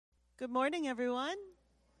Good morning, everyone.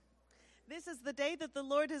 This is the day that the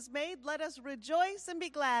Lord has made. Let us rejoice and be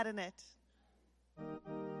glad in it.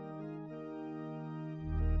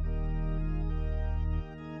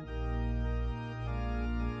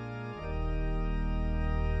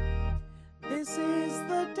 This is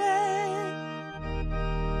the day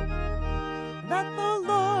that the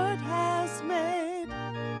Lord has made.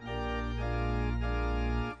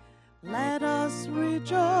 Let us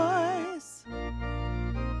rejoice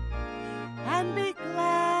and be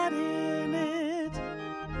glad in it.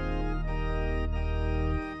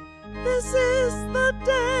 This is the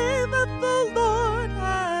day that the Lord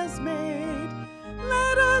has made.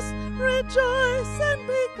 Let us rejoice and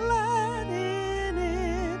be glad in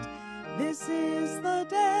it. This is the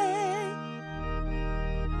day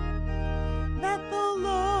that the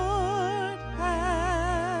Lord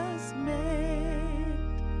has made.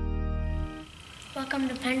 Welcome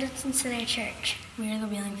to Pendleton Center Church. We are the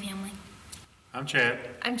Wheeling family. I'm Chad.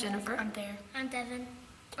 I'm Jennifer. I'm Thayer. I'm Devin.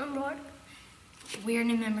 I'm Lord. We are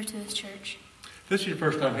new members to this church. If this is your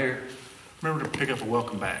first time here, remember to pick up a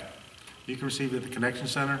welcome bag. You can receive it at the Connection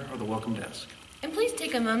Center or the welcome desk. And please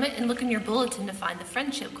take a moment and look in your bulletin to find the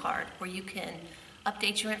friendship card where you can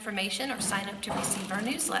update your information or sign up to receive our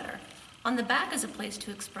newsletter. On the back is a place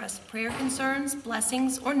to express prayer concerns,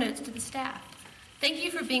 blessings, or notes to the staff. Thank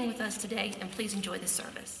you for being with us today, and please enjoy the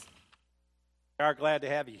service. We are glad to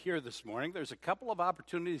have you here this morning. There's a couple of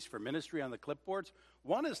opportunities for ministry on the clipboards.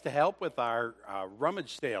 One is to help with our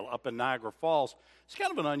rummage sale up in Niagara Falls. It's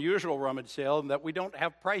kind of an unusual rummage sale in that we don't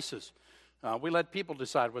have prices. We let people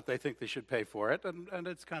decide what they think they should pay for it, and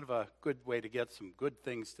it's kind of a good way to get some good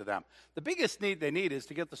things to them. The biggest need they need is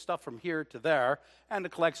to get the stuff from here to there and to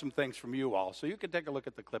collect some things from you all. So you can take a look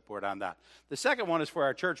at the clipboard on that. The second one is for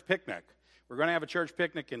our church picnic. We're going to have a church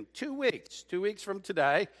picnic in 2 weeks from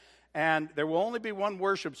today. And there will only be one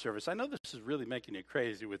worship service. I know this is really making you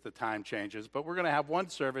crazy with the time changes, but we're going to have one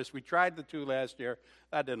service. We tried the 2 last year.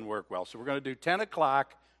 That didn't work well. So we're going to do 10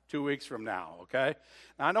 o'clock 2 weeks from now, okay?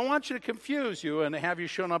 Now, I don't want you to confuse you and have you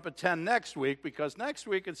shown up at 10 next week, because next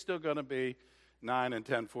week it's still going to be 9 and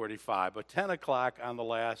 10:45. But 10 o'clock on the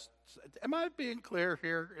last, am I being clear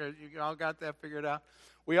here? You all got that figured out?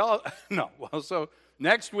 So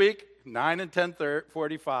next week, 9 and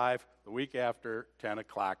 10:45. The week after, 10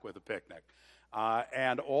 o'clock with a picnic.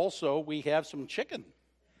 And also, we have some chicken.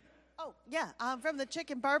 Oh, yeah, from the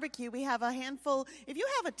chicken barbecue, we have a handful. If you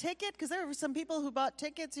have a ticket, because there were some people who bought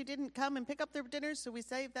tickets who didn't come and pick up their dinners, so we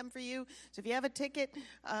saved them for you. So if you have a ticket,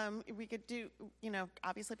 we could do,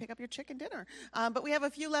 obviously pick up your chicken dinner. But we have a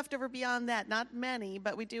few left over beyond that. Not many,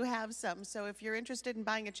 but we do have some. So if you're interested in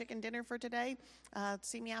buying a chicken dinner for today,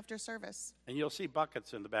 see me after service. And you'll see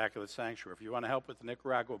buckets in the back of the sanctuary. If you want to help with the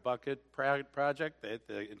Nicaragua Bucket Project,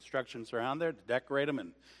 the instructions are on there to decorate them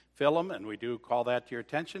and fill them, and we do call that to your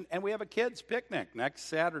attention. And we have a kids' picnic next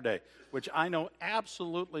Saturday, which I know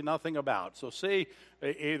absolutely nothing about. So see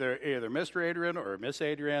either Mr. Adrian or Miss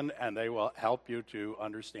Adrian, and they will help you to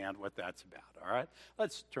understand what that's about, all right?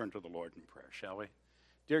 Let's turn to the Lord in prayer, shall we?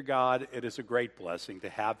 Dear God, it is a great blessing to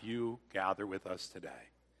have you gather with us today.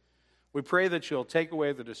 We pray that you'll take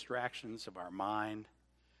away the distractions of our mind,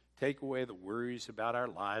 take away the worries about our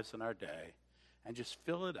lives and our day, and just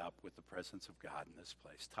fill it up with the presence of God in this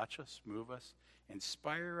place. Touch us, move us,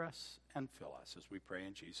 inspire us, and fill us as we pray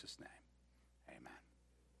in Jesus' name. Amen.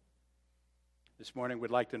 This morning we'd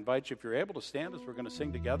like to invite you, if you're able, to stand as we're going to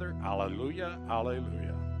sing together, Alleluia,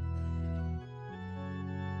 Alleluia.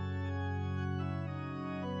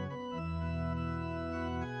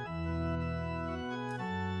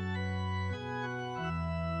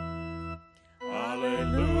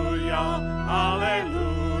 Alleluia,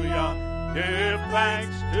 Alleluia. Give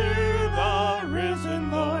thanks to the risen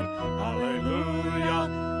Lord. Alleluia,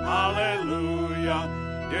 Alleluia.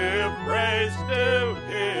 Give praise to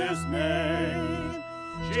his name.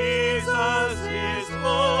 Jesus is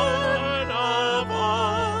Lord of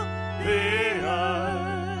all the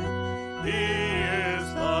earth. He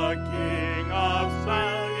is the King of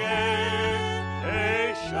salvation.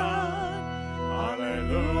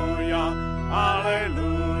 Alleluia,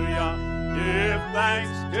 Alleluia. Give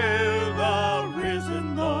thanks to the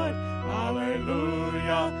risen Lord.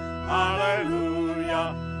 Alleluia, Alleluia.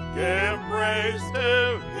 Give praise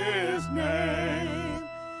to his name.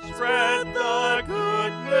 Spread the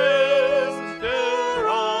good news to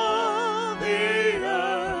all the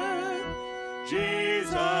earth.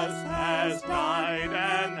 Jesus has died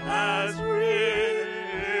and has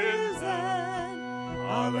risen.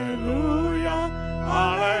 Alleluia,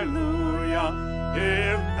 Alleluia.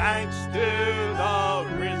 Give thanks to the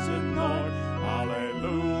risen Lord.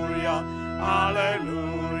 Alleluia,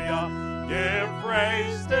 Alleluia. hallelujah. Give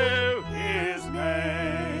praise to his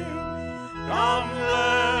name. Come,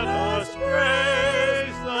 let us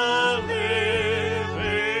praise the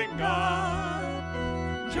living God.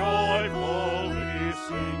 Joyfully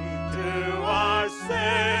sing to our Savior.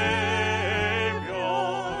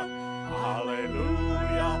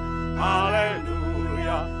 Hallelujah,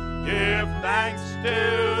 hallelujah. Give thanks to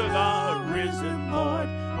the risen Lord.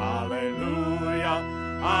 Hallelujah,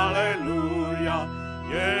 hallelujah.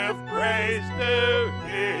 Give praise to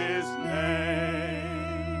his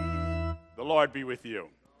name. The Lord be with you.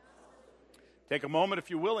 Take a moment, if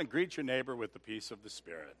you will, and greet your neighbor with the peace of the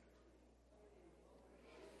Spirit.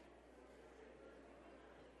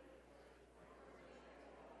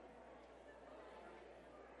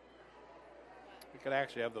 We could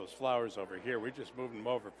actually have those flowers over here. We just moved them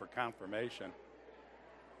over for confirmation.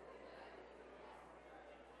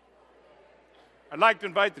 I'd like to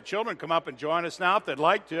invite the children to come up and join us now if they'd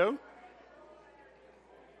like to.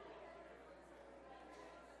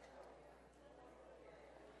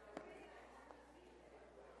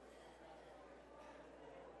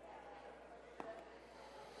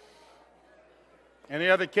 Any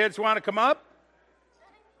other kids want to come up?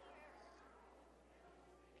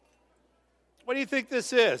 What do you think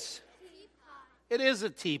this is? Teapot. It is a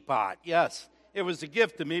teapot, yes. It was a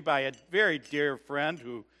gift to me by a very dear friend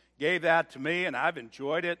who gave that to me, and I've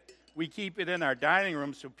enjoyed it. We keep it in our dining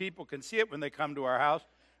room so people can see it when they come to our house,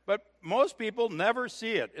 but most people never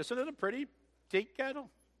see it. Isn't it a pretty tea kettle?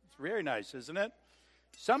 It's very nice, isn't it?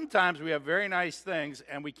 Sometimes we have very nice things,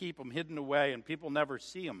 and we keep them hidden away, and people never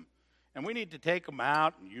see them. And we need to take them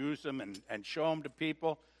out and use them and show them to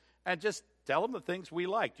people and just tell them the things we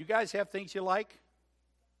like. Do you guys have things you like?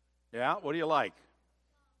 Yeah? What do you like?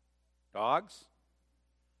 Dogs?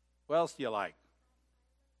 What else do you like?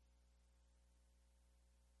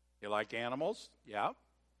 You like animals? Yeah.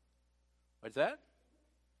 What's that?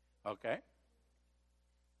 Okay.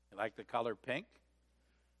 You like the color pink?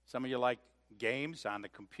 Some of you like games on the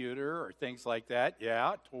computer or things like that?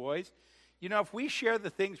 Yeah. Toys. You know, if we share the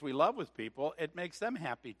things we love with people, it makes them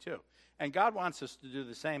happy too. And God wants us to do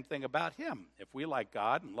the same thing about him. If we like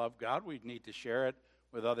God and love God, we need to share it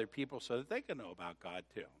with other people so that they can know about God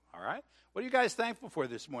too. All right? What are you guys thankful for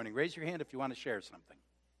this morning? Raise your hand if you want to share something.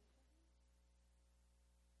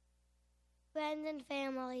 Friends and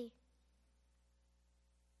family.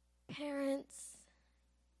 Parents.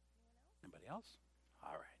 Anybody else?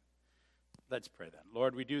 All right. Let's pray then.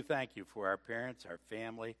 Lord, we do thank you for our parents, our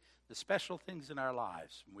family, the special things in our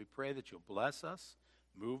lives. And we pray that you'll bless us,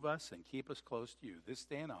 move us, and keep us close to you this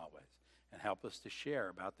day and always, and help us to share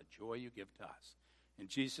about the joy you give to us. In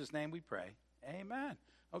Jesus' name we pray. Amen.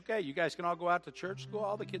 Okay, you guys can all go out to church school.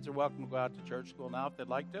 All the kids are welcome to go out to church school now if they'd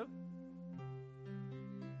like to.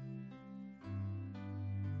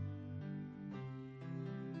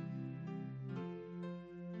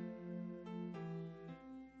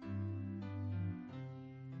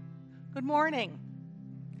 Good morning.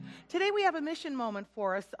 Today we have a mission moment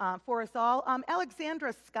for us all.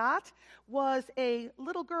 Alexandra Scott was a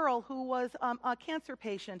little girl who was a cancer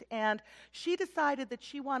patient, and she decided that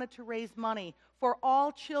she wanted to raise money for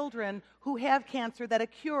all children who have cancer, that a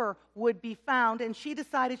cure would be found, and she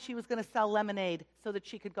decided she was going to sell lemonade so that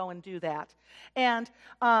she could go and do that. And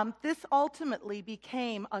this ultimately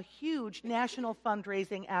became a huge national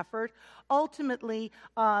fundraising effort. Ultimately,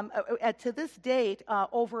 to this date,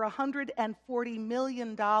 over $140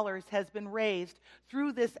 million has been raised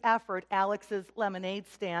through this effort, Alex's Lemonade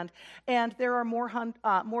Stand. And there are more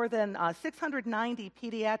than 690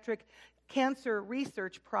 pediatric cancer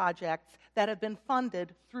research projects that have been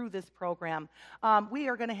funded through this program. We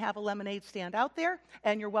are going to have a lemonade stand out there,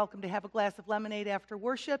 and you're welcome to have a glass of lemonade after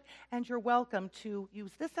worship, and you're welcome to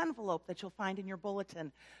use this envelope that you'll find in your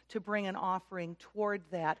bulletin to bring an offering toward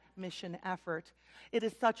that mission effort. It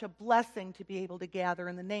is such a blessing to be able to gather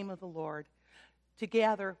in the name of the Lord, to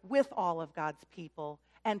gather with all of God's people,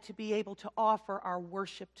 and to be able to offer our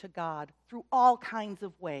worship to God through all kinds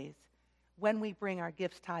of ways. When we bring our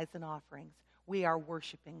gifts, tithes, and offerings, we are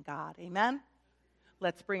worshiping God. Amen?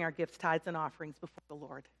 Let's bring our gifts, tithes, and offerings before the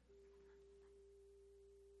Lord.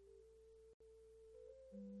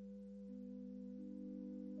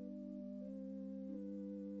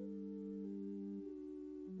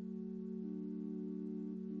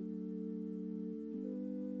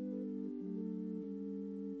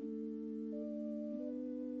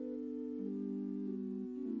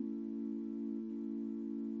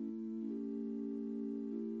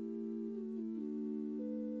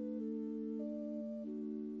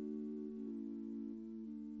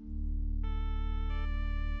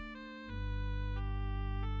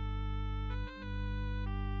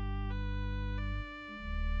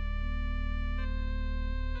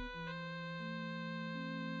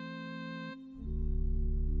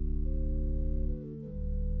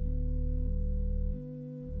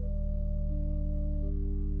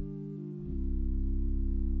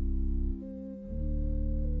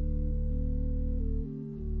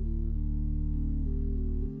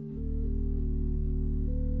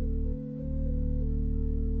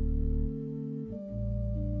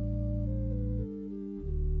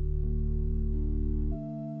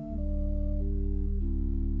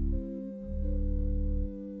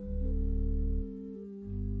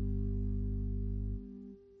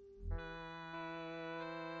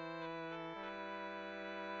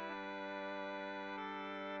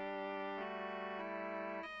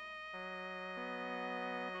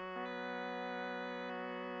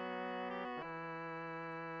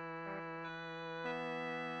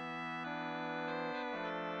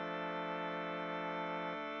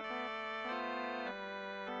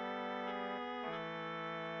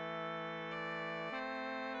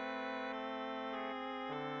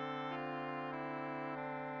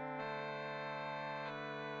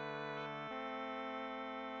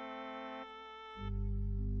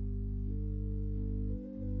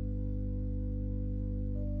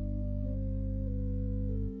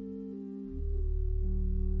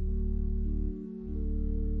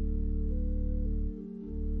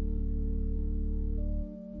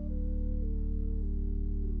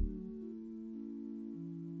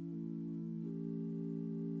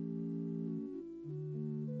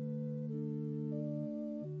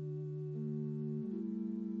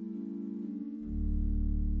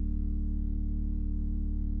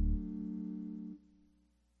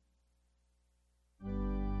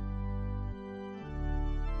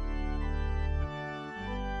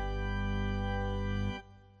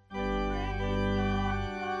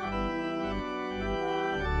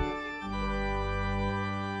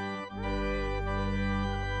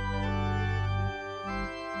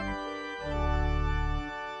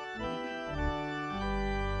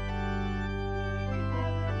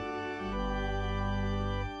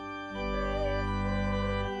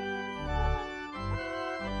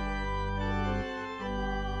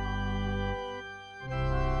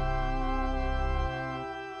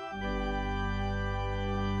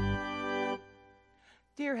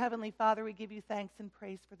 Dear Heavenly Father, we give you thanks and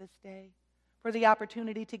praise for this day, for the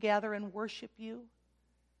opportunity to gather and worship you,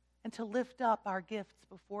 and to lift up our gifts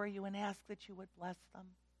before you and ask that you would bless them.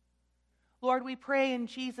 Lord, we pray in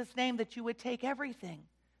Jesus' name that you would take everything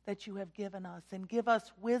that you have given us and give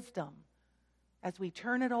us wisdom as we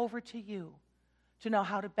turn it over to you to know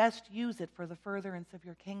how to best use it for the furtherance of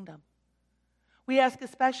your kingdom. We ask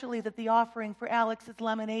especially that the offering for Alex's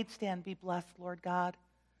lemonade stand be blessed, Lord God.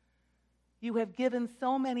 You have given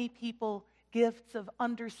so many people gifts of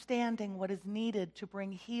understanding what is needed to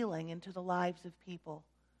bring healing into the lives of people.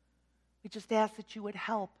 We just ask that you would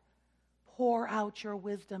help pour out your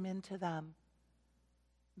wisdom into them.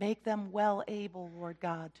 Make them well able, Lord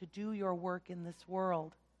God, to do your work in this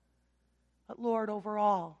world. But Lord,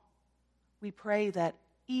 overall, we pray that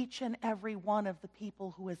each and every one of the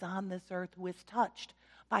people who is on this earth, who is touched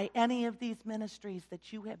by any of these ministries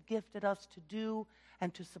that you have gifted us to do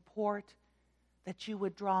and to support, that you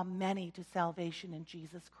would draw many to salvation in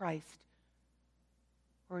Jesus Christ.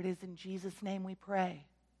 For it is in Jesus' name we pray.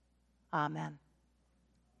 Amen.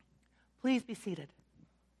 Please be seated.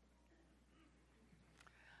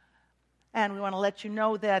 And we want to let you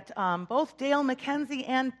know that both Dale McKenzie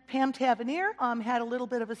and Pam Tavernier had a little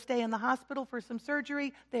bit of a stay in the hospital for some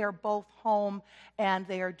surgery. They are both home, and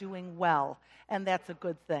they are doing well. And that's a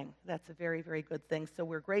good thing. That's a very, very good thing. So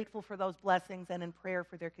we're grateful for those blessings and in prayer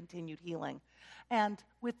for their continued healing. And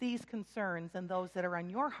with these concerns and those that are on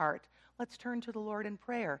your heart, let's turn to the Lord in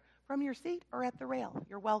prayer from your seat or at the rail.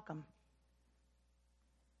 You're welcome.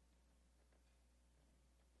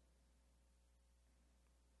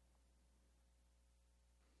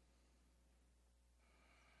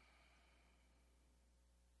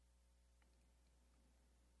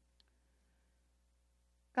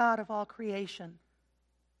 God of all creation,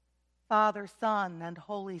 Father, Son, and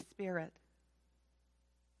Holy Spirit,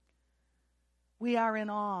 we are in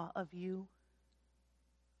awe of you.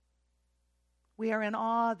 We are in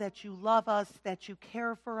awe that you love us, that you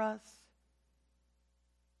care for us,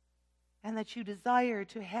 and that you desire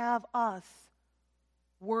to have us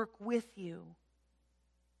work with you,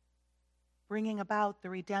 bringing about the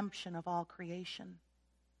redemption of all creation.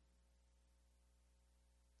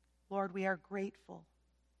 Lord, we are grateful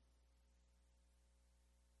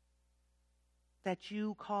that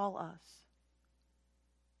you call us.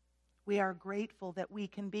 We are grateful that we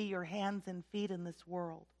can be your hands and feet in this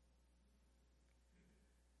world.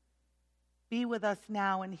 Be with us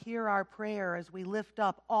now and hear our prayer as we lift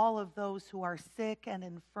up all of those who are sick and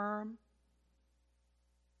infirm.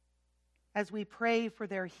 As we pray for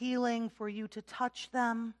their healing, for you to touch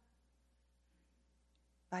them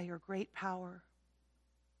by your great power.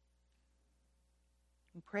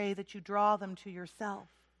 We pray that you draw them to yourself.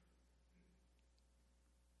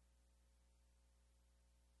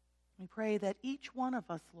 We pray that each one of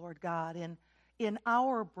us, Lord God, in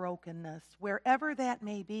our brokenness, wherever that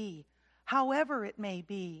may be, however it may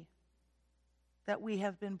be, that we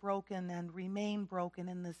have been broken and remain broken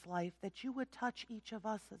in this life, that you would touch each of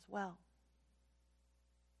us as well.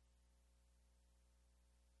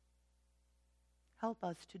 Help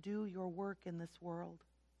us to do your work in this world.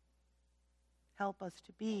 Help us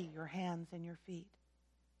to be your hands and your feet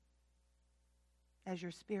as your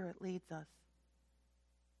Spirit leads us.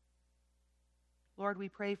 Lord, we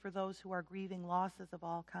pray for those who are grieving losses of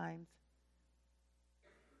all kinds.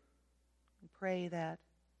 We pray that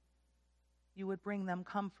you would bring them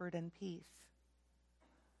comfort and peace.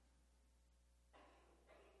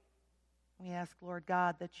 We ask, Lord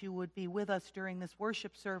God, that you would be with us during this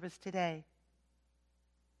worship service today.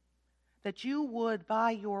 That you would,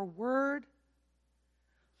 by your word,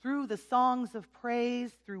 through the songs of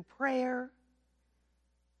praise, through prayer,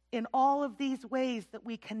 in all of these ways that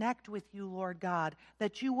we connect with you, Lord God,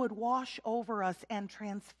 that you would wash over us and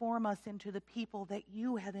transform us into the people that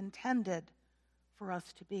you have intended for us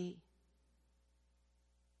to be.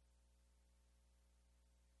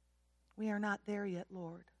 We are not there yet,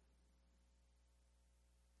 Lord.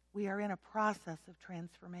 We are in a process of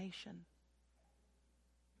transformation.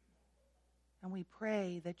 And we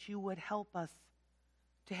pray that you would help us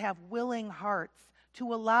to have willing hearts,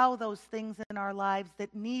 to allow those things in our lives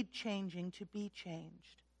that need changing to be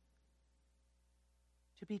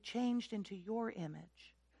changed into your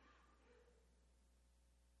image.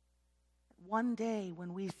 One day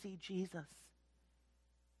when we see Jesus,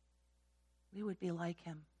 we would be like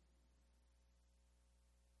him.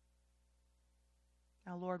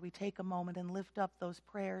 Now, Lord, we take a moment and lift up those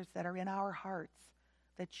prayers that are in our hearts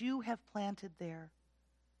that you have planted there,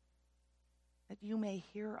 that you may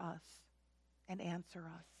hear us and answer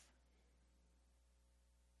us.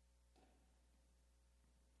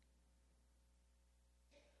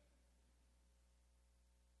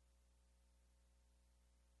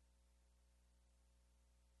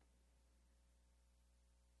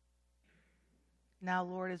 Now,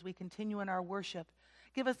 Lord, as we continue in our worship,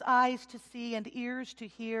 give us eyes to see and ears to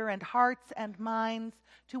hear and hearts and minds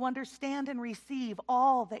to understand and receive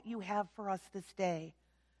all that you have for us this day.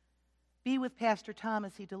 Be with Pastor Tom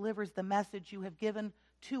as he delivers the message you have given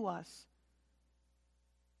to us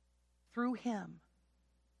through him.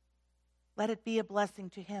 Let it be a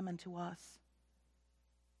blessing to him and to us.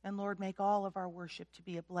 And Lord, make all of our worship to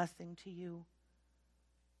be a blessing to you.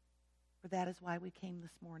 For that is why we came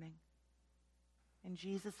this morning. In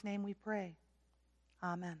Jesus' name we pray.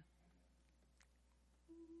 Amen.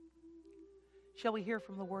 Shall we hear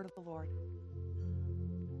from the word of the Lord?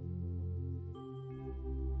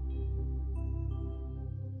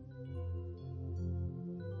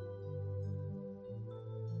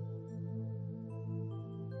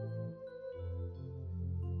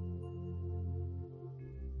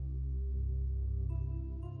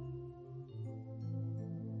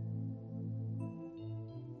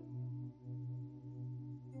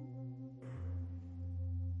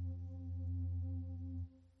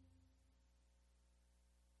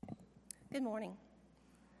 Good morning.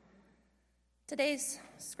 Today's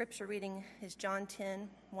scripture reading is John 10,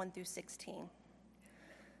 1 through 16.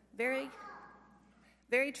 Very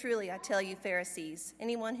truly I tell you, Pharisees,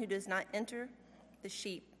 anyone who does not enter the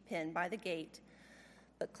sheep pen by the gate,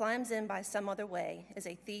 but climbs in by some other way, is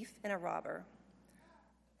a thief and a robber.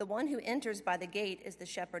 The one who enters by the gate is the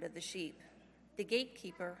shepherd of the sheep. The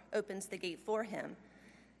gatekeeper opens the gate for him,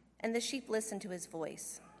 and the sheep listen to his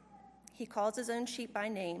voice. He calls his own sheep by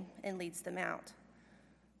name and leads them out.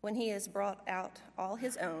 When he has brought out all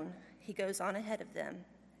his own, he goes on ahead of them,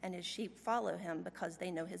 and his sheep follow him because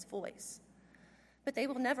they know his voice. But they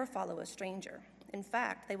will never follow a stranger. In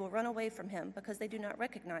fact, they will run away from him because they do not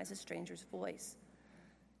recognize a stranger's voice.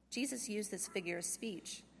 Jesus used this figure of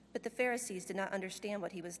speech, but the Pharisees did not understand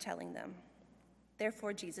what he was telling them.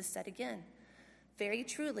 Therefore Jesus said again, "Very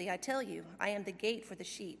truly I tell you, I am the gate for the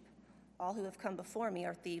sheep. All who have come before me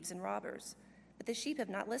are thieves and robbers, but the sheep have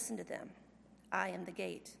not listened to them. I am the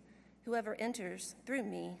gate. Whoever enters through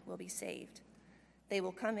me will be saved. They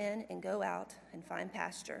will come in and go out and find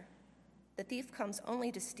pasture. The thief comes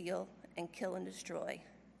only to steal and kill and destroy.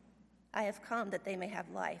 I have come that they may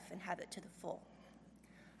have life and have it to the full.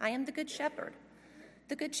 I am the good shepherd.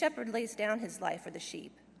 The good shepherd lays down his life for the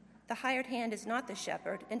sheep. The hired hand is not the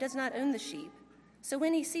shepherd and does not own the sheep. So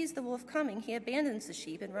when he sees the wolf coming, he abandons the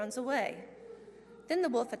sheep and runs away. Then the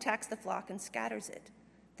wolf attacks the flock and scatters it.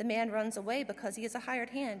 The man runs away because he is a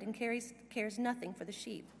hired hand and cares nothing for the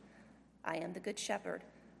sheep. I am the good shepherd.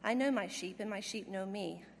 I know my sheep, and my sheep know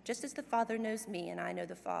me, just as the Father knows me, and I know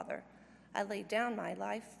the Father. I lay down my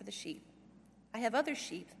life for the sheep. I have other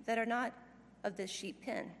sheep that are not of this sheep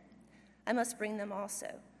pen. I must bring them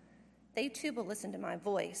also. They too will listen to my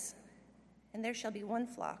voice, and there shall be one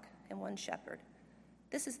flock and one shepherd.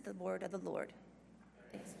 This is the word of the Lord.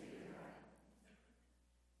 Thanks be to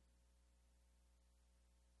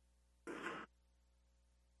God.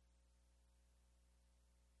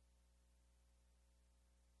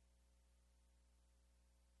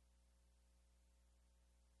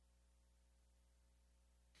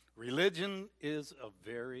 Religion is a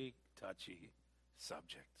very touchy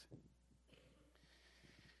subject.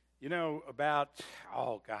 You know,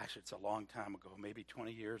 it's a long time ago, maybe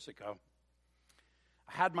 20 years ago,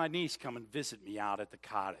 I had my niece come and visit me out at the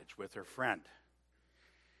cottage with her friend.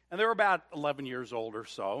 And they were about 11 years old or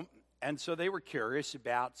so, and so they were curious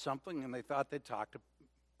about something, and they thought they'd talk to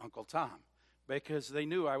Uncle Tom because they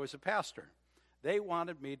knew I was a pastor. They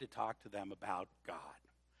wanted me to talk to them about God.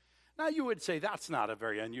 Now, you would say that's not a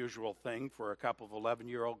very unusual thing for a couple of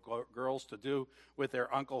 11-year-old girls to do with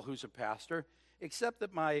their uncle who's a pastor, except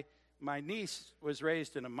that my niece was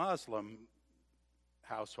raised in a Muslim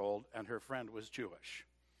household, and her friend was Jewish.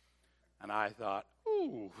 And I thought,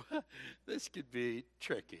 ooh, this could be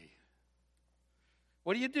tricky.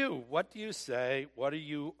 What do you do? What do you say? What are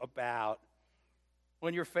you about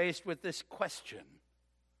when you're faced with this question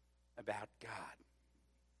about God?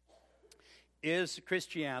 Is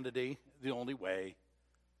Christianity the only way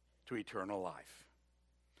to eternal life?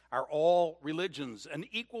 Are all religions an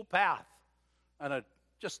equal path and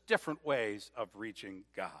just different ways of reaching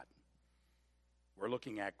God? We're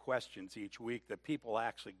looking at questions each week that people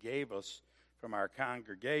actually gave us from our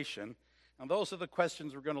congregation, and those are the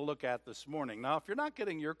questions we're going to look at this morning. Now, if you're not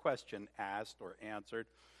getting your question asked or answered,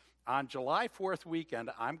 on July 4th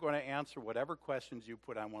weekend, I'm going to answer whatever questions you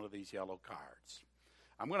put on one of these yellow cards.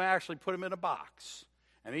 I'm going to actually put them in a box,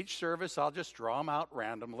 and each service I'll just draw them out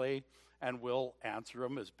randomly, and we'll answer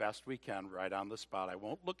them as best we can right on the spot. I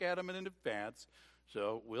won't look at them in advance,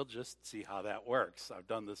 So we'll just see how that works. I've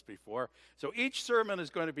done this before. So each sermon is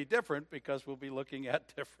going to be different because we'll be looking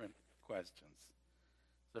at different questions.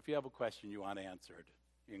 So if you have a question you want answered,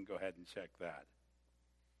 you can go ahead and check that.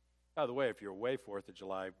 By the way, if you're away 4th of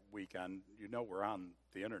July weekend, you know we're on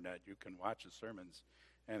the internet. You can watch the sermons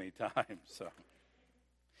anytime. So,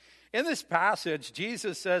 in this passage,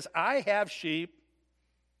 Jesus says, I have sheep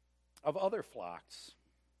of other flocks,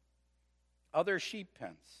 other sheep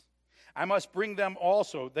pens. I must bring them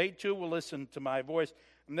also. They too will listen to my voice.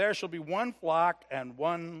 And there shall be one flock and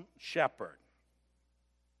one shepherd.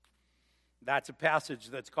 That's a passage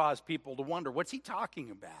that's caused people to wonder, what's he talking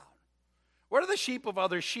about? What are the sheep of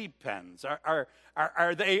other sheep pens?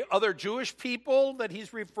 Are they other Jewish people that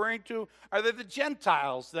he's referring to? Are they the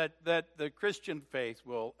Gentiles that the Christian faith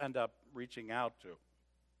will end up reaching out to?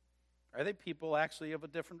 Are they people actually of a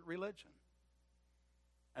different religion?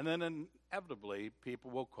 And then inevitably,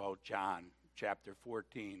 people will quote John chapter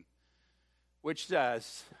 14, which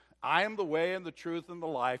says, I am the way and the truth and the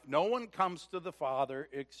life. No one comes to the Father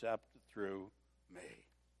except through me.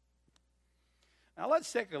 Now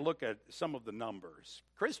let's take a look at some of the numbers.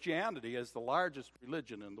 Christianity is the largest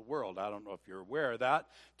religion in the world. I don't know if you're aware of that.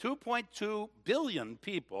 2.2 billion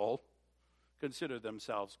people consider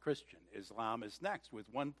themselves Christian. Islam is next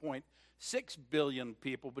with 1.6 billion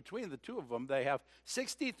people. Between the two of them, they have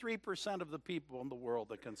 63% of the people in the world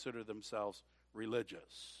that consider themselves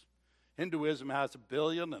religious. Hinduism has 1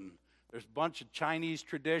 billion, and there's a bunch of Chinese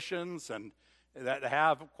traditions and that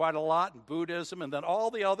have quite a lot in Buddhism, and then all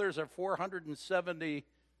the others are 470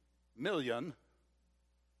 million.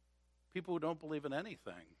 People who don't believe in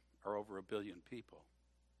anything are over 1 billion people.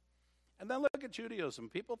 And then look at Judaism.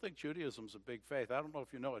 People think Judaism's a big faith. I don't know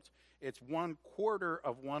if you know, it's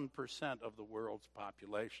 1/4% of the world's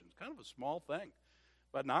population. It's kind of a small thing.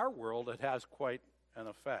 But in our world, it has quite an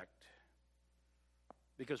effect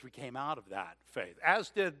because we came out of that faith, as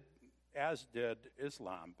did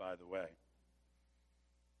Islam, by the way.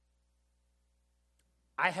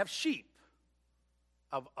 I have sheep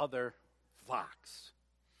of other flocks.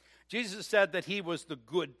 Jesus said that he was the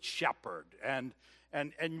good shepherd. And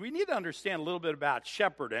we need to understand a little bit about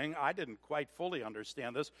shepherding. I didn't quite fully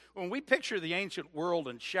understand this. When we picture the ancient world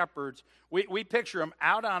and shepherds, we picture them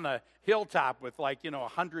out on a hilltop with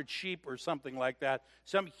 100 sheep or something like that,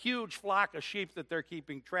 some huge flock of sheep that they're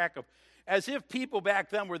keeping track of, as if people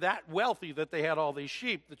back then were that wealthy that they had all these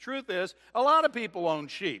sheep. The truth is, a lot of people own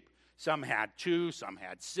sheep. Some had 2, some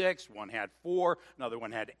had 6, one had 4, another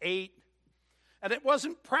one had 8. And it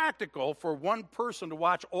wasn't practical for one person to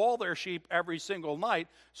watch all their sheep every single night.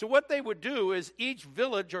 So what they would do is each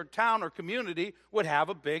village or town or community would have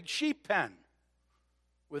a big sheep pen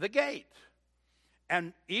with a gate.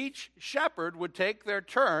 And each shepherd would take their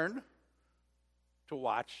turn to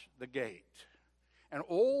watch the gate. And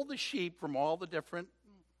all the sheep from all the different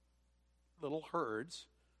little herds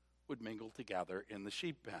would mingle together in the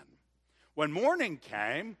sheep pen. When morning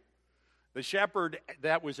came, the shepherd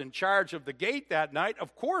that was in charge of the gate that night,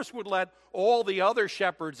 of course, would let all the other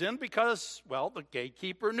shepherds in because, well, the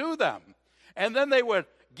gatekeeper knew them. And then they would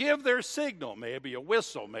give their signal, maybe a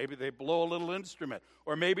whistle, maybe they'd blow a little instrument,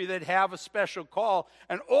 or maybe they'd have a special call,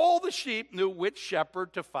 and all the sheep knew which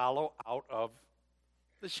shepherd to follow out of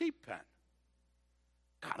the sheep pen.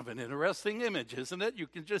 Kind of an interesting image, isn't it? You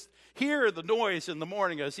can just hear the noise in the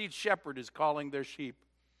morning as each shepherd is calling their sheep.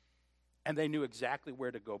 And they knew exactly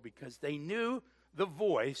where to go because they knew the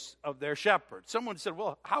voice of their shepherd. Someone said,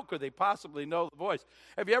 well, how could they possibly know the voice?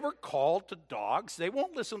 Have you ever called to dogs? They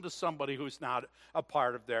won't listen to somebody who's not a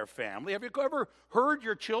part of their family. Have you ever heard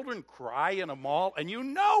your children cry in a mall and you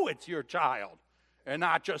know it's your child and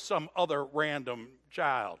not just some other random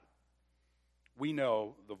child? We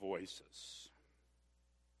know the voices.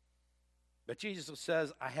 But Jesus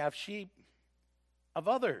says, I have sheep of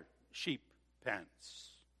other sheep pens.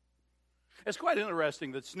 It's quite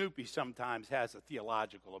interesting that Snoopy sometimes has a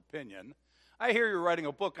theological opinion. I hear you're writing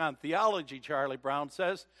a book on theology, Charlie Brown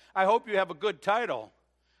says. I hope you have a good title.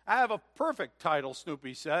 I have a perfect title,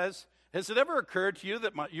 Snoopy says. Has it ever occurred to you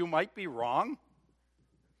that you might be wrong?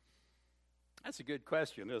 That's a good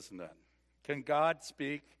question, isn't it? Can God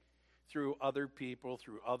speak through other people,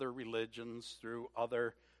 through other religions, through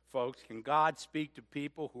other folks? Can God speak to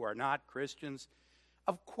people who are not Christians?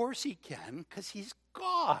 Of course he can, because he's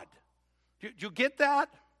God. Do you get that?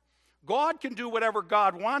 God can do whatever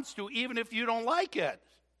God wants to, even if you don't like it.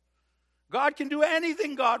 God can do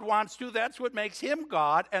anything God wants to. That's what makes him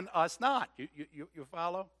God and us not. You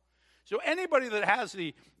follow? So anybody that has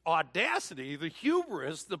the audacity, the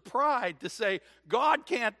hubris, the pride to say God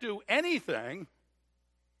can't do anything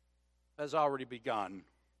has already begun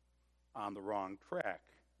on the wrong track.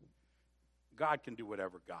 God can do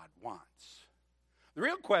whatever God wants. The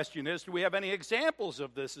real question is, do we have any examples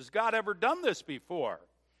of this? Has God ever done this before?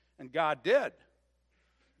 And God did.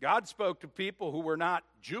 God spoke to people who were not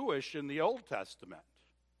Jewish in the Old Testament.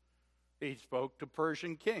 He spoke to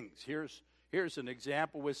Persian kings. Here's an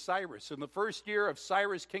example with Cyrus. In the first year of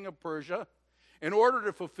Cyrus, king of Persia, in order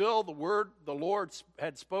to fulfill the word the Lord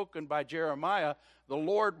had spoken by Jeremiah, the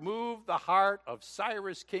Lord moved the heart of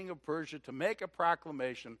Cyrus, king of Persia, to make a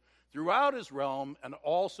proclamation throughout his realm and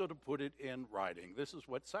also to put it in writing. This is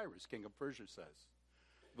what Cyrus, king of Persia, says.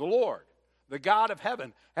 The Lord, the God of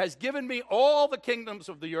heaven, has given me all the kingdoms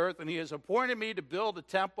of the earth, and he has appointed me to build a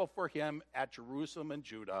temple for him at Jerusalem and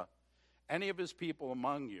Judah. Any of his people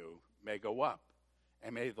among you may go up,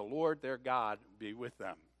 and may the Lord their God be with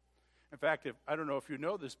them. In fact, I don't know if you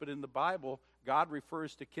know this, but in the Bible, God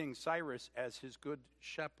refers to King Cyrus as his good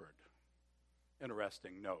shepherd.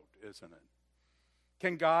 Interesting note, isn't it?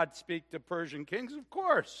 Can God speak to Persian kings? Of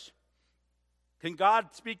course. Can God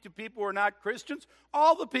speak to people who are not Christians?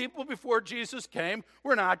 All the people before Jesus came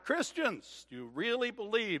were not Christians. Do you really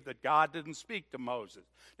believe that God didn't speak to Moses,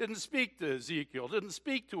 didn't speak to Ezekiel, didn't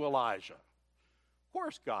speak to Elijah? Of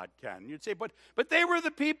course God can. You'd say, but they were the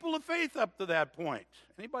people of faith up to that point.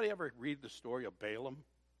 Anybody ever read the story of Balaam?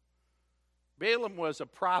 Balaam was a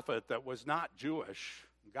prophet that was not Jewish.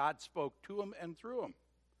 God spoke to him and through him.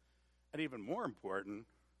 And even more important,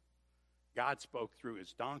 God spoke through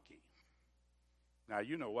his donkey. Now,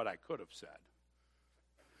 you know what I could have said.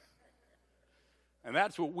 And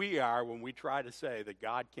that's what we are when we try to say that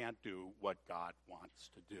God can't do what God wants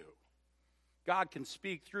to do. God can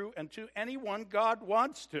speak through and to anyone God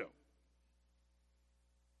wants to.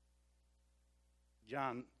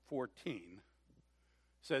 John 14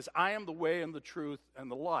 says, I am the way and the truth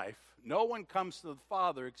and the life. No one comes to the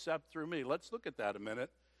Father except through me. Let's look at that a minute.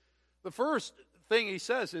 The first thing he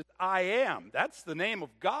says is, I am. That's the name of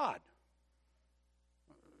God.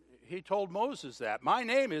 He told Moses that. My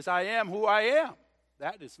name is I am who I am.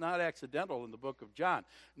 That is not accidental in the book of John.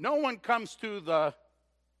 No one comes to the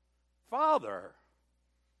Father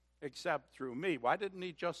except through me. Why didn't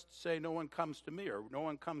he just say no one comes to me or no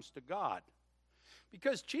one comes to God?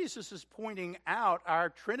 Because Jesus is pointing out our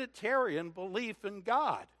Trinitarian belief in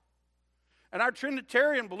God. And our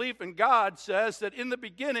Trinitarian belief in God says that in the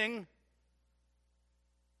beginning,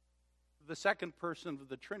 the second person of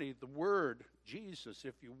the Trinity, the Word, Jesus,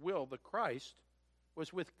 if you will, the Christ,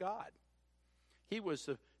 was with God. He was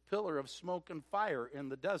the pillar of smoke and fire in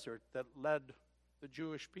the desert that led the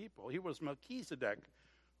Jewish people. He was Melchizedek,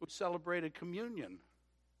 who celebrated communion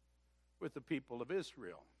with the people of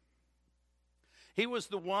Israel. He was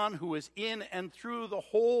the one who was in and through the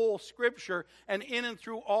whole Scripture and in and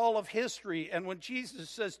through all of history. And when Jesus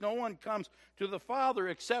says no one comes to the Father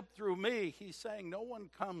except through me, he's saying no one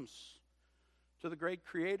comes to the great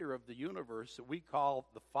creator of the universe that we call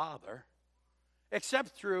the Father except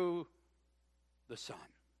through the Son,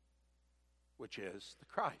 which is the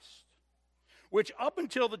Christ, which up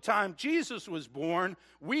until the time Jesus was born,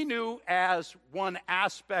 we knew as one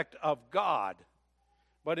aspect of God.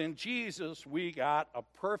 But in Jesus, we got a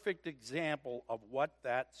perfect example of what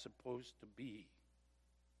that's supposed to be.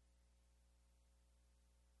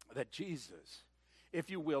 That Jesus,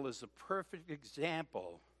 if you will, is a perfect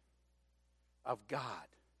example of God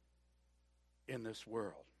in this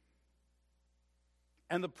world.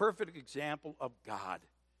 And the perfect example of God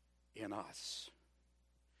in us.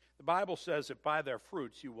 The Bible says that by their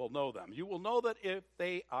fruits you will know them. You will know that if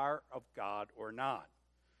they are of God or not.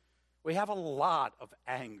 We have a lot of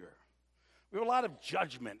anger. We have a lot of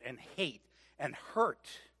judgment and hate and hurt,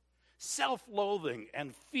 self-loathing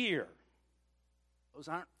and fear. Those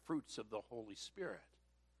aren't fruits of the Holy Spirit.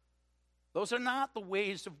 Those are not the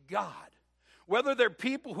ways of God. Whether they're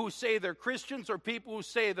people who say they're Christians or people who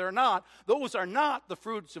say they're not, those are not the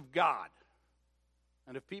fruits of God.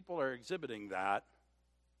 And if people are exhibiting that,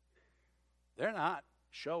 they're not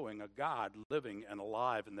showing a God living and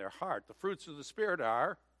alive in their heart. The fruits of the Spirit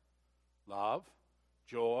are love,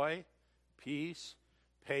 joy, peace,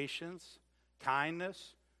 patience,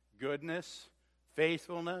 kindness, goodness,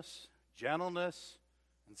 faithfulness, gentleness,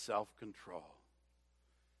 and self-control.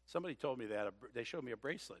 Somebody told me that. They showed me a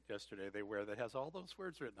bracelet yesterday they wear that has all those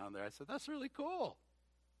words written on there. I said, that's really cool.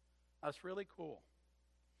 That's really cool.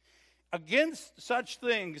 Against such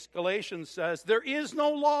things, Galatians says, there is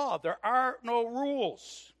no law. There are no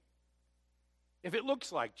rules. If it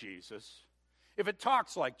looks like Jesus, if it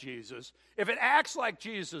talks like Jesus, if it acts like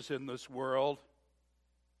Jesus in this world,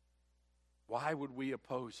 why would we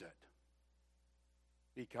oppose it?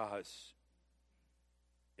 Because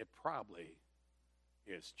it probably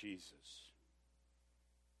is Jesus.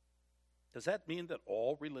 Does that mean that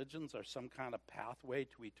all religions are some kind of pathway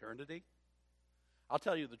to eternity? I'll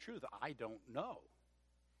tell you the truth, I don't know.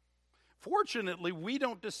 Fortunately, we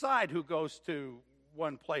don't decide who goes to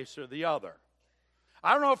one place or the other.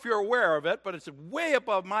 I don't know if you're aware of it, but it's way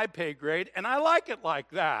above my pay grade, and I like it like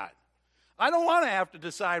that. I don't want to have to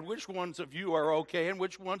decide which ones of you are okay and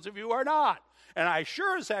which ones of you are not. And I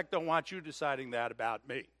sure as heck don't want you deciding that about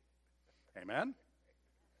me. Amen?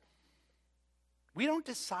 We don't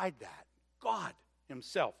decide that. God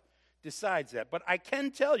himself decides that. But I can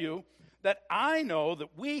tell you that I know that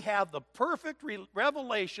we have the perfect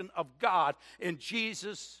revelation of God in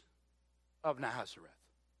Jesus of Nazareth.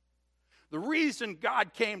 The reason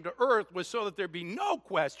God came to earth was so that there be no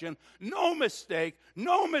question, no mistake,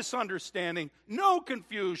 no misunderstanding, no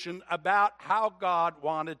confusion about how God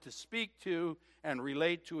wanted to speak to and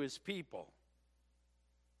relate to his people.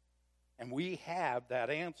 And we have that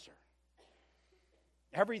answer.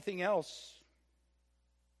 Everything else,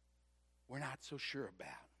 we're not so sure about.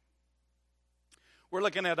 We're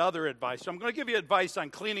looking at other advice. So I'm going to give you advice on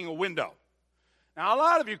cleaning a window. Now, a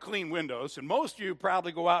lot of you clean windows, and most of you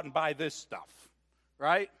probably go out and buy this stuff,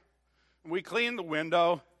 right? We clean the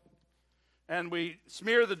window, and we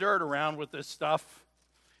smear the dirt around with this stuff,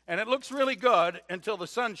 and it looks really good until the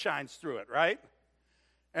sun shines through it, right?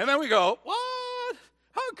 And then we go, what?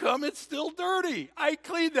 How come it's still dirty? I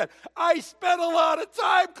cleaned that. I spent a lot of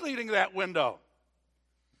time cleaning that window.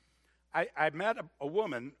 I met a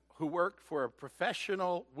woman who worked for a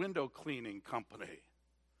professional window cleaning company.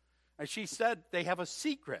 And she said they have a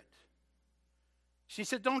secret. She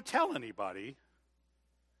said, don't tell anybody,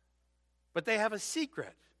 but they have a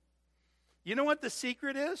secret. You know what the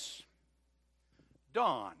secret is?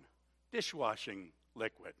 Dawn dishwashing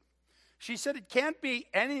liquid. She said it can't be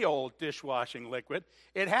any old dishwashing liquid.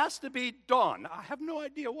 It has to be Dawn. I have no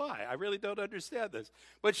idea why. I really don't understand this.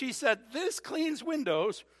 But she said this cleans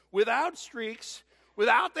windows without streaks,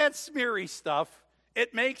 without that smeary stuff.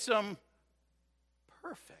 It makes them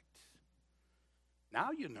perfect.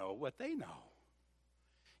 Now you know what they know.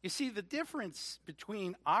 You see, the difference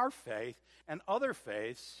between our faith and other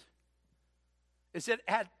faiths is that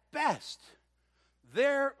at best,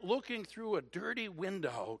 they're looking through a dirty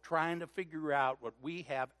window trying to figure out what we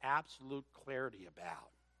have absolute clarity about.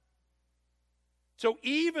 So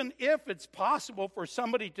even if it's possible for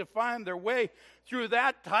somebody to find their way through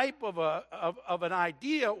that type of an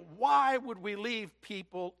idea, why would we leave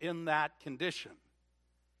people in that condition?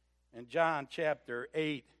 In John chapter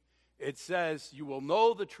 8, it says, you will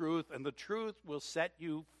know the truth, and the truth will set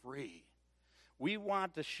you free. We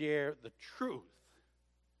want to share the truth,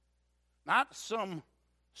 not some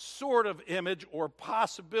sort of image or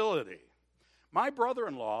possibility. My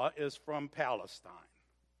brother-in-law is from Palestine.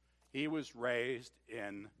 He was raised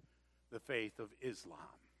in the faith of Islam.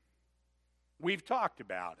 We've talked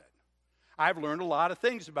about it. I've learned a lot of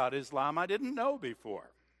things about Islam I didn't know before.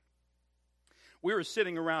 We were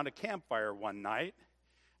sitting around a campfire one night,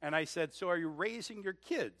 and I said, so are you raising your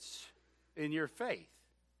kids in your faith?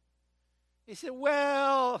 He said,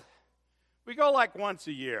 well, we go like once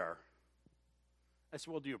a year. I said,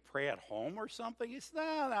 well, do you pray at home or something? He said,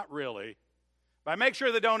 no, not really. But I make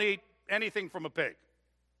sure they don't eat anything from a pig.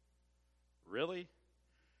 Really?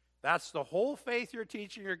 That's the whole faith you're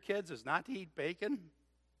teaching your kids, is not to eat bacon?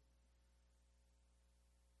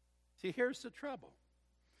 See, here's the trouble.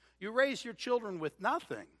 You raise your children with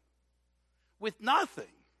nothing,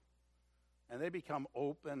 and they become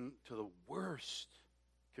open to the worst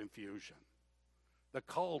confusion. The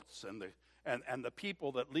cults and the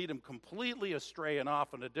people that lead them completely astray and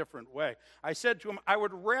off in a different way. I said to him, I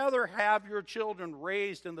would rather have your children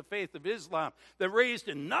raised in the faith of Islam than raised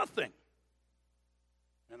in nothing.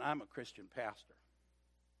 And I'm a Christian pastor.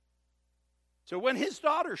 So when his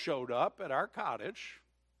daughter showed up at our cottage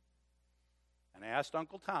and asked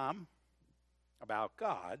Uncle Tom about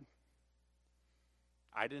God,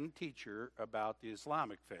 I didn't teach her about the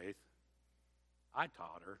Islamic faith. I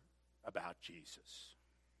taught her about Jesus.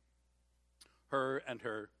 Her and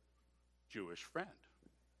her Jewish friend.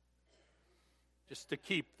 Just to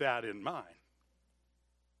keep that in mind.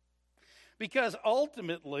 Because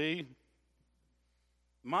ultimately,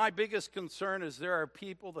 my biggest concern is there are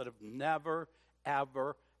people that have never,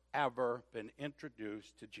 ever, ever been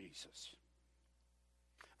introduced to Jesus.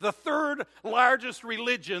 The third largest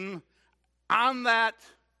religion on that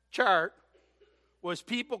chart was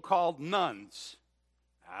people called nuns.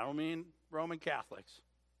 I don't mean Roman Catholics.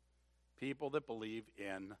 People that believe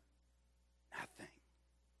in nothing.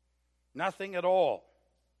 Nothing at all.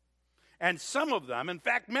 And some of them, in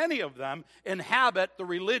fact, many of them, inhabit the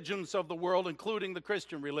religions of the world, including the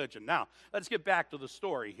Christian religion. Now, let's get back to the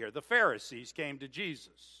story here. The Pharisees came to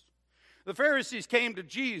Jesus. The Pharisees came to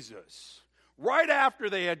Jesus right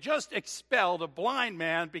after they had just expelled a blind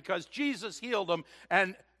man because Jesus healed him,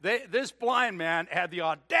 and this blind man had the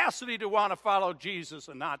audacity to want to follow Jesus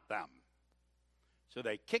and not them. So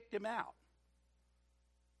they kicked him out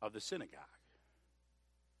of the synagogue.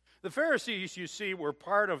 The Pharisees, you see, were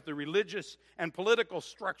part of the religious and political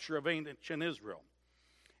structure of ancient Israel.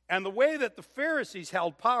 And the way that the Pharisees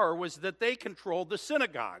held power was that they controlled the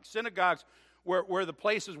synagogues. Synagogues were the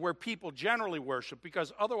places where people generally worship,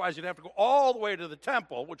 because otherwise you'd have to go all the way to the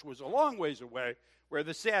temple, which was a long ways away, where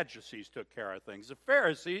the Sadducees took care of things. The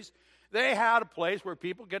Pharisees, they had a place where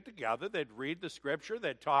people get together, they'd read the scripture,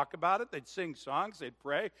 they'd talk about it, they'd sing songs, they'd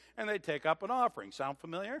pray, and they'd take up an offering. Sound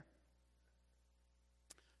familiar?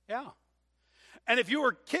 Yeah. And if you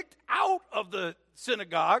were kicked out of the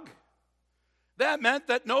synagogue, that meant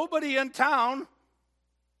that nobody in town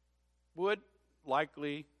would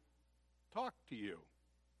likely talk to you.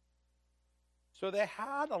 So they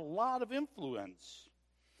had a lot of influence.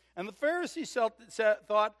 And the Pharisees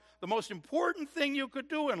thought the most important thing you could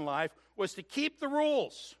do in life was to keep the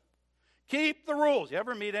rules. Keep the rules. You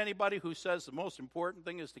ever meet anybody who says the most important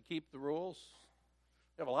thing is to keep the rules?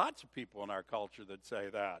 We have lots of people in our culture that say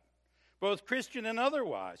that, both Christian and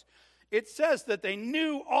otherwise. It says that they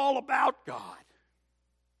knew all about God,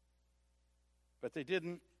 but they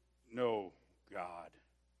didn't know God.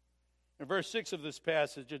 In verse 6 of this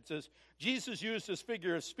passage, it says, Jesus used this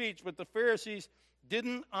figure of speech, but the Pharisees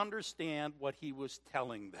didn't understand what he was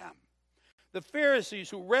telling them. The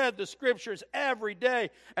Pharisees, who read the scriptures every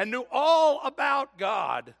day and knew all about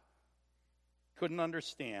God, couldn't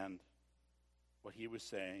understand what he was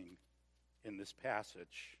saying in this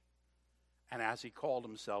passage, and as he called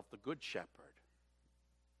himself the Good Shepherd.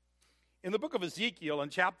 In the book of Ezekiel, in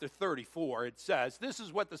chapter 34, it says, this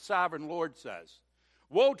is what the sovereign Lord says.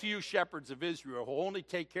 Woe to you, shepherds of Israel, who only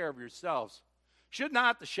take care of yourselves. Should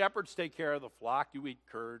not the shepherds take care of the flock? You eat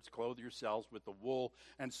curds, clothe yourselves with the wool,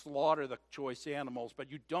 and slaughter the choice animals,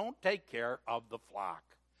 but you don't take care of the flock.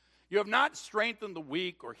 You have not strengthened the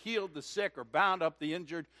weak, or healed the sick, or bound up the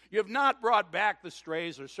injured. You have not brought back the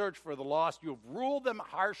strays, or searched for the lost. You have ruled them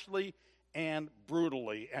harshly and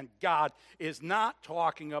brutally. And God is not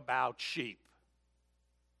talking about sheep.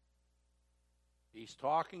 He's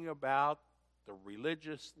talking about the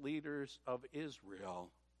religious leaders of Israel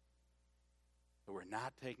who are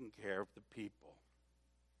not taking care of the people.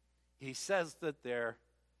 He says that they're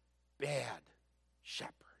bad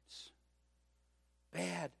shepherds.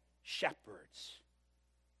 Bad shepherds.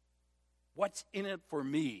 What's in it for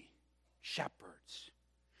me? Shepherds.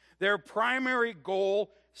 Their primary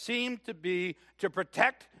goal seemed to be to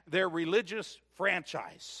protect their religious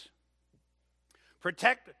franchise,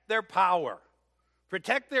 protect their power,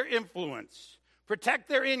 protect their influence, protect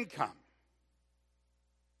their income.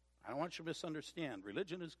 I don't want you to misunderstand.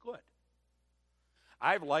 Religion is good.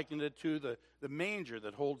 I've likened it to the manger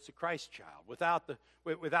that holds the Christ child. Without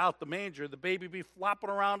the manger, the baby would be flopping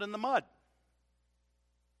around in the mud.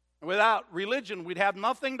 And without religion, we'd have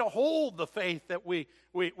nothing to hold the faith that we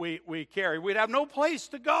carry. We'd have no place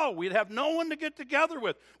to go. We'd have no one to get together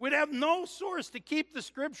with. We'd have no source to keep the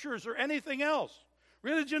scriptures or anything else.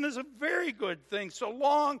 Religion is a very good thing so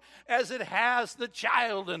long as it has the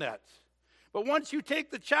child in it. But once you take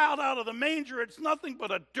the child out of the manger, it's nothing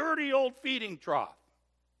but a dirty old feeding trough.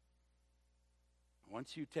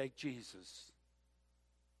 Once you take Jesus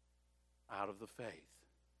out of the faith,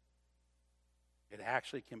 it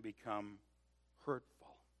actually can become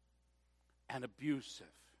hurtful and abusive.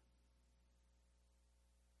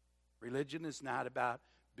 Religion is not about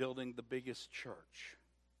building the biggest church.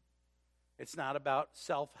 It's not about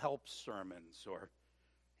self-help sermons or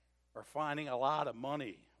finding a lot of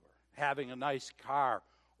money or having a nice car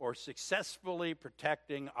or successfully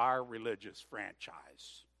protecting our religious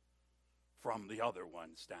franchise from the other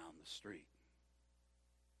ones down the street.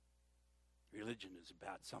 Religion is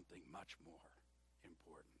about something much more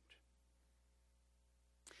important.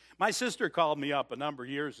 My sister called me up a number of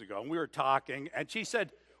years ago, and we were talking, and she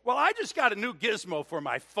said, well, I just got a new gizmo for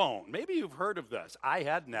my phone. Maybe you've heard of this. I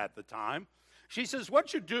hadn't at the time. She says,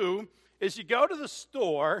 what you do is you go to the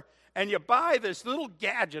store, and you buy this little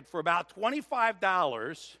gadget for about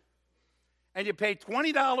 $25, and you pay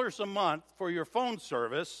 $20 a month for your phone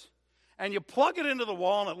service, and you plug it into the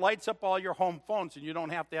wall, and it lights up all your home phones, and you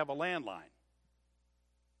don't have to have a landline.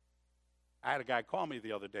 I had a guy call me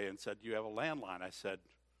the other day and said, do you have a landline? I said,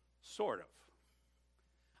 sort of.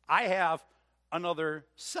 I have another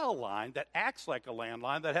cell line that acts like a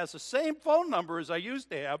landline that has the same phone number as I used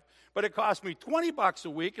to have, but it costs me $20 a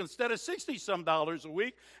week instead of $60-some a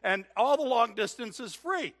week, and all the long distance is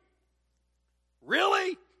free.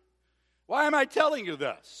 Really? Why am I telling you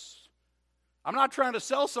this? I'm not trying to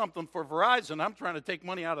sell something for Verizon. I'm trying to take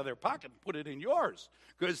money out of their pocket and put it in yours,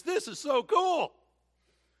 because this is so cool.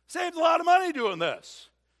 Saves a lot of money doing this.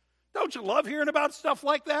 Don't you love hearing about stuff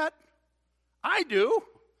like that? I do.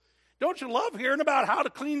 Don't you love hearing about how to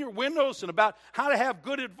clean your windows and about how to have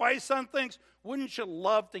good advice on things? Wouldn't you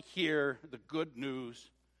love to hear the good news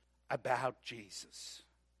about Jesus?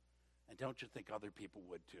 And don't you think other people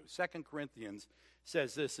would too? 2 Corinthians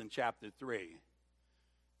says this in chapter 3.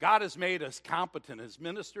 God has made us competent as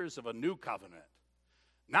ministers of a new covenant,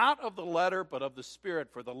 not of the letter, but of the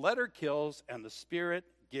Spirit. For the letter kills and the Spirit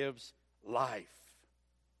gives life.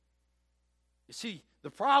 You see, the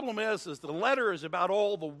problem is the letter is about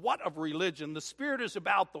all the what of religion. The Spirit is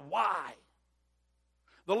about the why.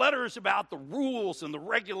 The letter is about the rules and the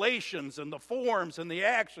regulations and the forms and the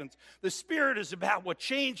actions. The Spirit is about what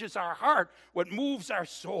changes our heart, what moves our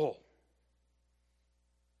soul.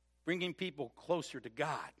 Bringing people closer to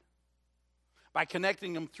God by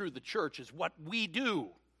connecting them through the church is what we do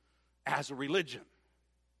as a religion.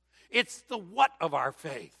 It's the what of our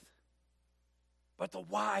faith. But the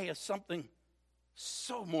why is something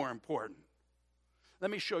so more important.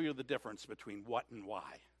 Let me show you the difference between what and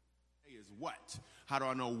why. Is what? How do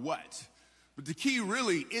I know what? But the key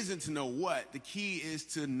really isn't to know what. The key is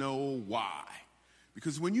to know why.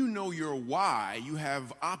 Because when you know your why, you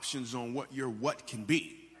have options on what your what can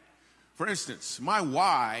be. For instance, my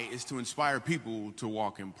why is to inspire people to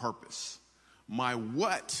walk in purpose. My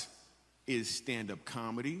what is stand-up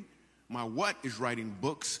comedy. My what is writing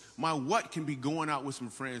books. My what can be going out with some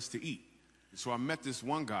friends to eat. So I met this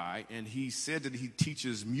one guy, and he said that he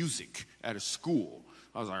teaches music at a school.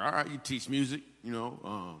 I was like, all right, you teach music,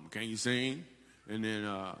 can you sing? And then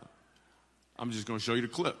I'm just going to show you the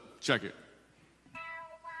clip. Check it.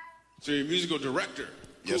 So you're a musical director.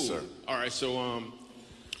 Cool. Yes, sir. All right, so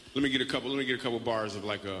let me get a couple bars of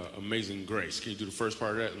like Amazing Grace. Can you do the first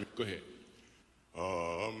part of that? Go ahead.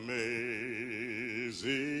 Amazing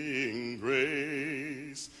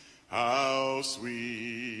grace, how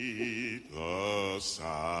sweet the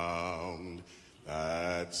sound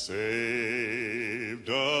that saved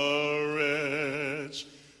a wretch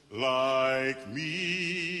like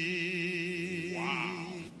me. Wow.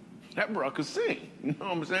 That bro could sing. You know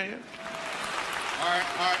what I'm saying? All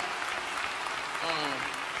right.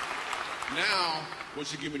 Now,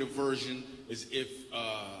 what you give me the version is if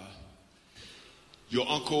your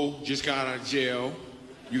uncle just got out of jail,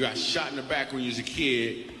 you got shot in the back when you was a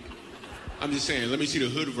kid. I'm just saying, let me see the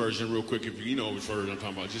hood version real quick, if you know which version I'm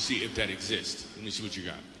talking about. Just see if that exists. Let me see what you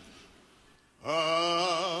got.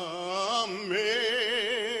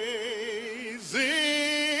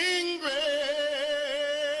 Amazing grace,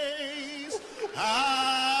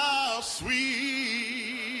 how sweet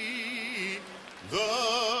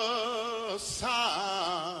the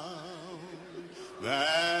sound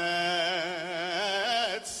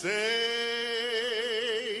that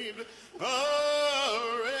saved a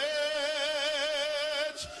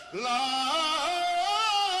wretch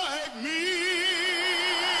like me.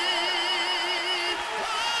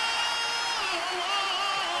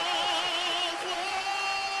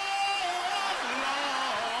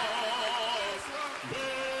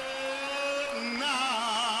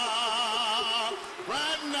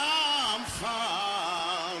 Right now I'm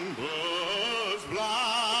found, was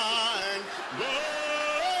blind,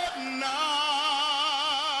 but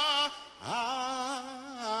now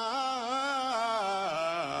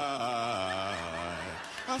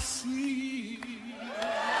I see.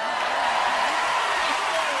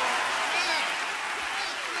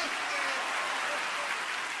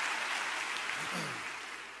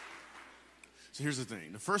 So here's the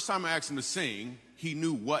thing. The first time I asked him to sing, he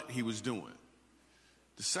knew what he was doing.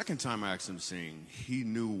 The second time I asked him to sing, he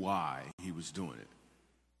knew why he was doing it.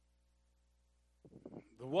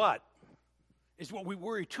 The what is what we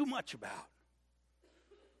worry too much about.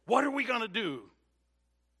 What are we going to do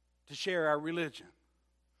to share our religion?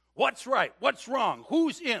 What's right? What's wrong?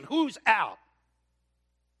 Who's in? Who's out?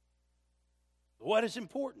 The what is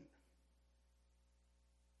important.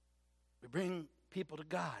 We bring people to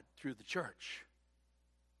God through the church.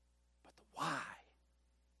 But the why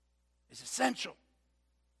is essential.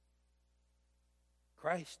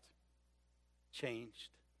 Christ changed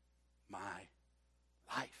my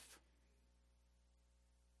life.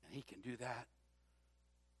 And he can do that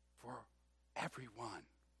for everyone.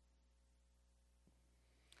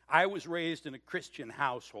 I was raised in a Christian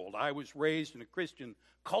household. I was raised in a Christian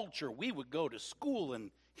culture. We would go to school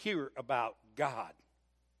and hear about God.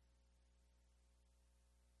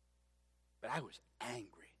 But I was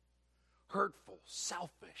angry, hurtful,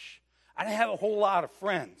 selfish. I didn't have a whole lot of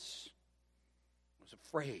friends. I was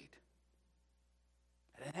afraid.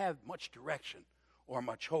 I didn't have much direction or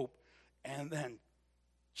much hope. And then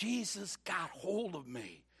Jesus got hold of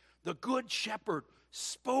me. The Good Shepherd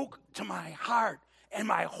spoke to my heart, and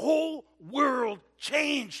my whole world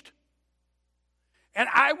changed. And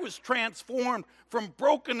I was transformed from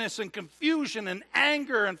brokenness and confusion and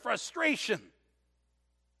anger and frustration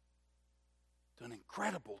to an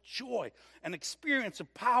incredible joy, an experience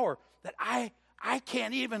of power that I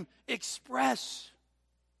can't even express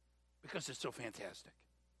because it's so fantastic.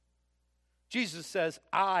 Jesus says,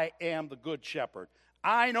 I am the Good Shepherd.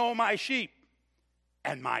 I know my sheep,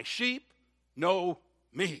 and my sheep know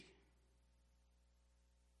me.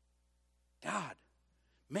 God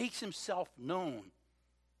makes himself known,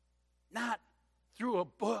 not through a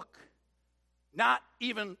book, not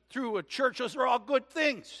even through a church. Those are all good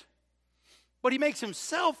things. But he makes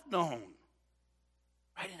himself known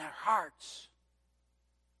right in our hearts,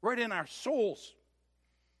 right in our souls.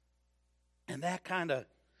 And that kind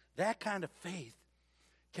of faith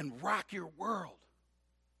can rock your world,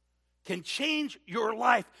 can change your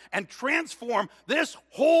life, and transform this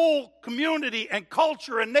whole community and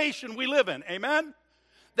culture and nation we live in. Amen?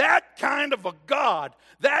 That kind of a God,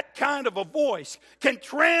 that kind of a voice can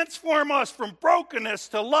transform us from brokenness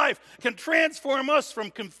to life, can transform us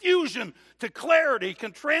from confusion to clarity,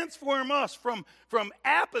 can transform us from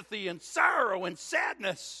apathy and sorrow and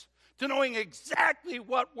sadness to knowing exactly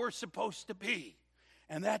what we're supposed to be.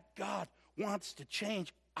 And that God wants to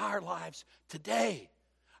change our lives today,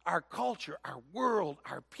 our culture, our world,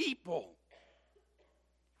 our people.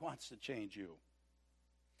 He wants to change you.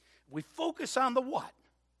 We focus on the what.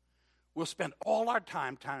 We'll spend all our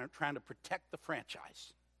time trying to protect the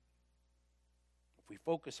franchise. If we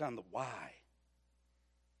focus on the why,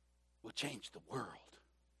 we'll change the world.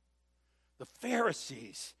 The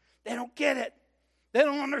Pharisees, they don't get it. They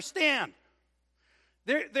don't understand.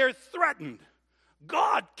 They're threatened.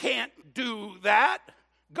 God can't do that.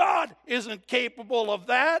 God isn't capable of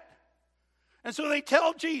that. And so they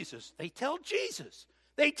tell Jesus. They tell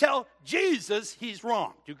Jesus he's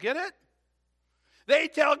wrong. Do you get it? They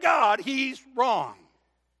tell God he's wrong.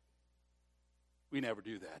 We never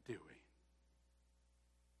do that, do we?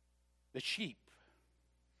 The sheep.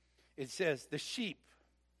 It says the sheep.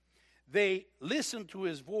 They listen to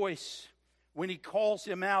his voice when he calls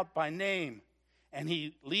them out by name, and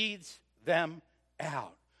he leads them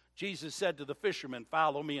out. Jesus said to the fishermen,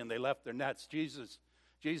 follow me, and they left their nets. Jesus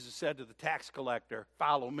said to the tax collector,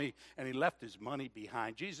 follow me, and he left his money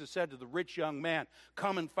behind. Jesus said to the rich young man,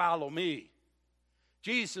 come and follow me.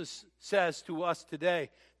 Jesus says to us today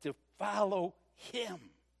to follow him.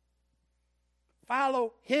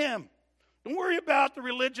 Follow him. Don't worry about the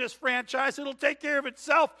religious franchise. It'll take care of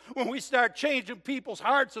itself when we start changing people's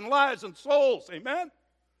hearts and lives and souls. Amen?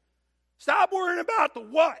 Stop worrying about the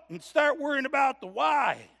what and start worrying about the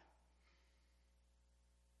why.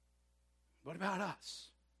 What about us?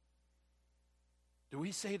 Do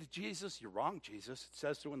we say to Jesus, you're wrong, Jesus? It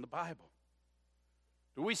says so in the Bible.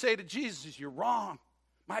 Do we say to Jesus, you're wrong?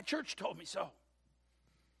 My church told me so.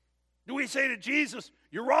 Do we say to Jesus,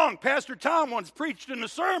 you're wrong? Pastor Tom once preached in a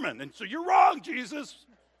sermon, and so you're wrong, Jesus.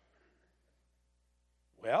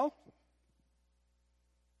 Well,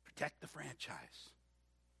 protect the franchise.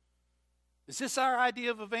 Is this our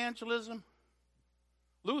idea of evangelism?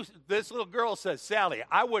 This little girl says, Sally,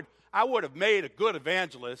 I would have made a good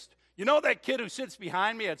evangelist. You know that kid who sits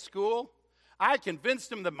behind me at school? I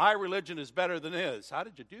convinced him that my religion is better than his. How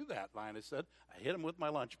did you do that? Linus said. I hit him with my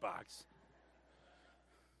lunchbox.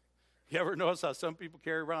 You ever notice how some people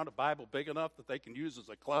carry around a Bible big enough that they can use as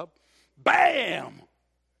a club? Bam!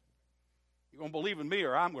 You're going to believe in me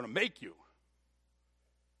or I'm going to make you.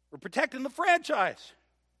 We're protecting the franchise.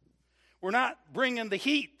 We're not bringing the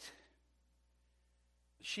heat.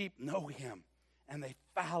 The sheep know him and they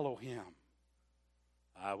follow him.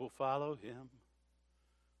 I will follow him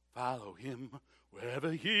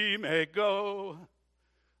wherever he may go.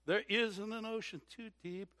 There isn't an ocean too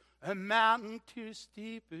deep, a mountain too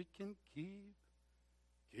steep, it can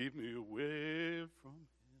keep me away from him.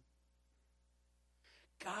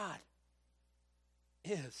 God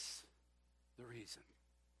is the reason.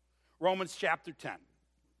 Romans chapter 10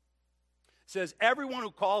 says, everyone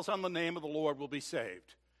who calls on the name of the Lord will be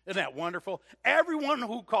saved. Isn't that wonderful? Everyone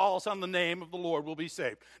who calls on the name of the Lord will be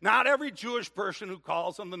saved. Not every Jewish person who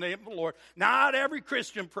calls on the name of the Lord. Not every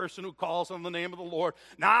Christian person who calls on the name of the Lord.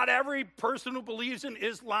 Not every person who believes in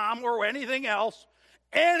Islam or anything else.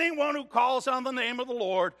 Anyone who calls on the name of the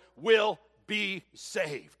Lord will be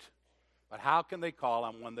saved. But how can they call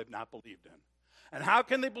on one they've not believed in? And how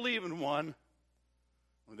can they believe in one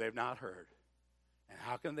when they've not heard? And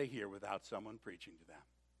how can they hear without someone preaching to them?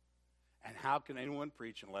 And how can anyone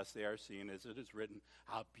preach unless they are seen, as it is written,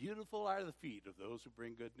 how beautiful are the feet of those who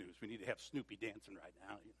bring good news. We need to have Snoopy dancing right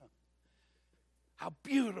now, you know. How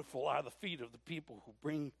beautiful are the feet of the people who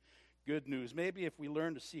bring good news. Maybe if we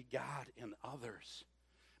learn to see God in others.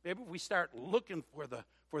 Maybe if we start looking for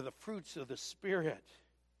the fruits of the Spirit.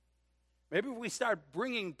 Maybe if we start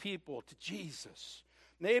bringing people to Jesus.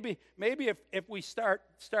 Maybe if we start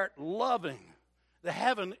loving the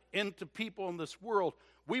heaven into people in this world,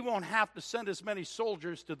 we won't have to send as many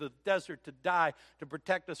soldiers to the desert to die to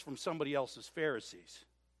protect us from somebody else's Pharisees.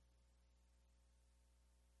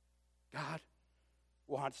 God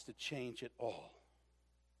wants to change it all.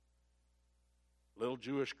 Little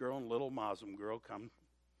Jewish girl and little Muslim girl come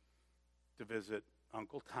to visit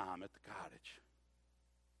Uncle Tom at the cottage.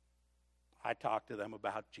 I talked to them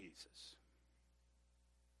about Jesus.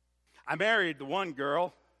 I married the one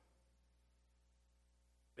girl,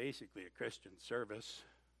 basically a Christian service.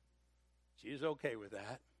 She's okay with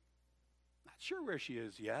that. Not sure where she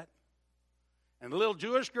is yet. And the little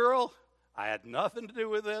Jewish girl, I had nothing to do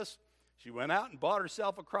with this. She went out and bought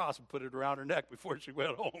herself a cross and put it around her neck before she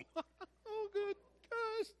went home. Oh, good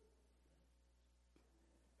gosh.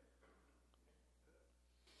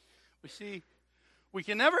 We see, we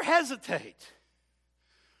can never hesitate.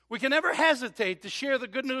 We can never hesitate to share the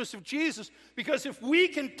good news of Jesus, because if we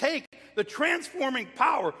can take the transforming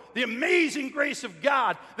power, the amazing grace of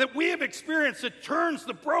God that we have experienced, that turns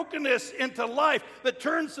the brokenness into life, that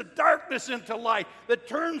turns the darkness into light, that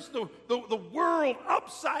turns the world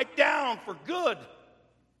upside down for good,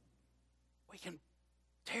 we can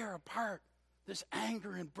tear apart this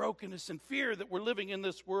anger and brokenness and fear that we're living in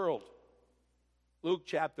this world. Luke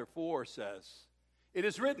chapter 4 says, "It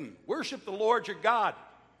is written, worship the Lord your God.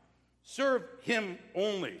 Serve him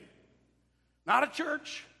only." Not a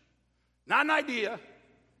church, not an idea,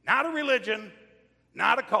 not a religion,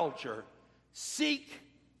 not a culture. Seek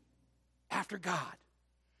after God.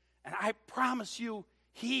 And I promise you,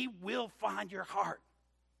 he will find your heart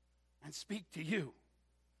and speak to you.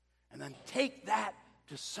 And then take that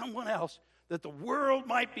to someone else, that the world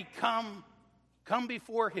might come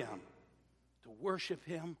before him, to worship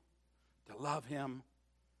him, to love him.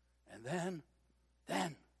 And then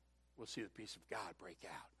we'll see the peace of God break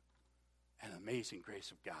out. And the amazing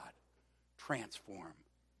grace of God transform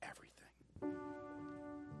everything.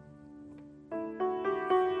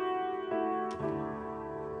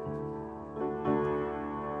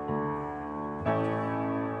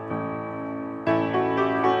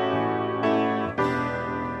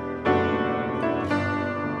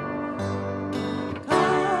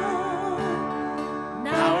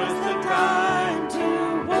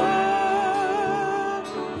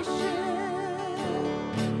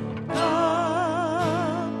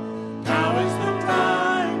 Now is the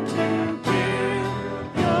time to give.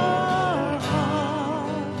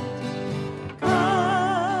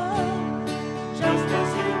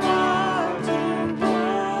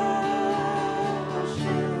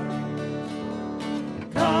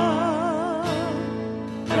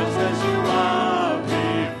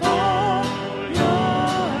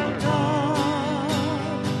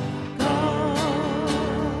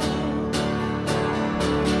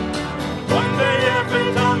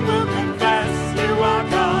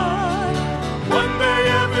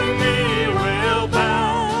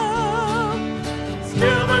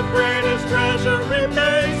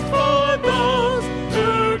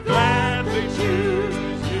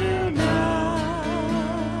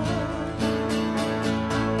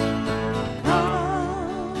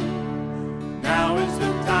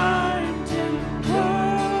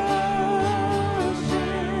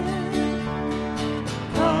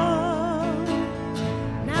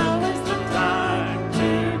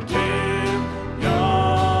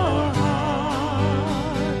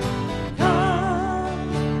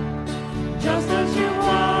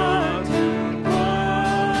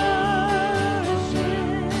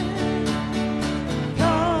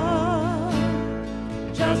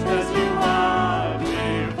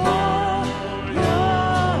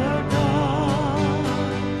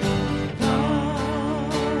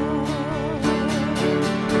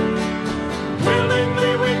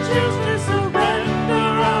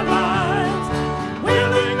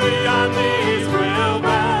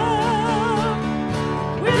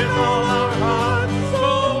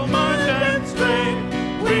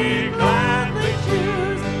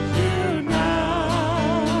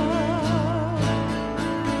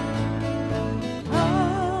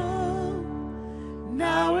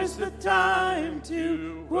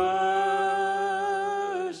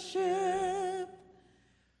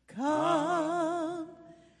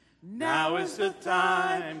 Now is the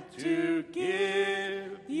time to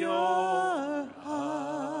give your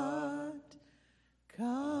heart.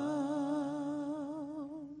 Come.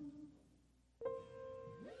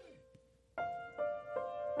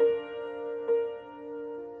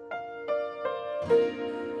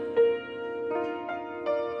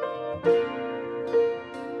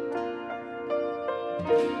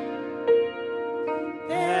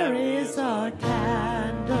 There is a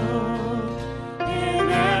candle in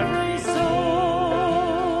every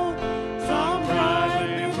soul, some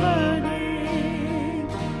brightly burning,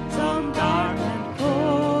 some dark and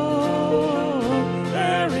cold.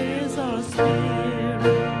 There is a spirit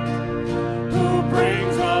who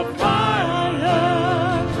brings a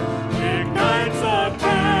fire, ignites a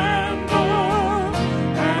candle,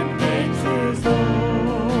 and makes his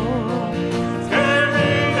own.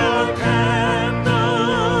 Carry a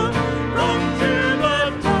candle, run to the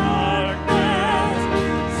darkness,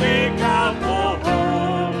 seek out the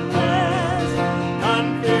homeless,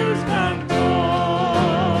 confused and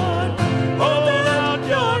torn. Hold out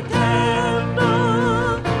your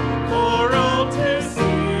candle for all to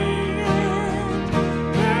see it.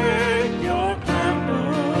 Take your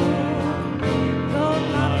candle, don't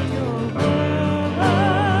light your world.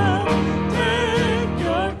 Take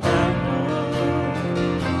your candle,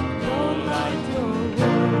 don't light your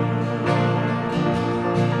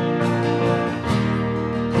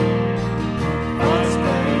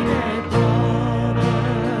frustrated brother,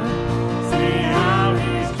 see how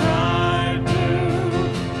he's trying to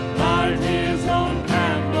light his own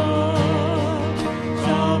candle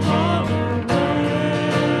some other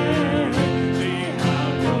way. See how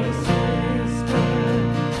your sister,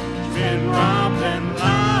 she's been robbed and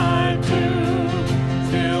lied to,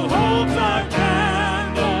 still holds a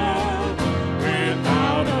candle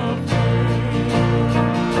without a flame.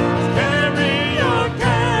 Carry your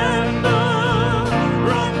candle,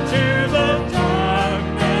 run to the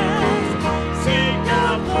darkness, seek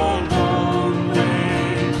out the lonely,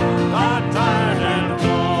 the tired and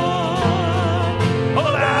worn.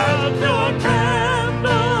 Hold out your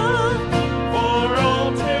candle for all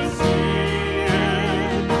to see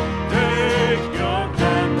it. Take your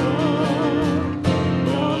candle,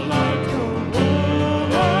 go light your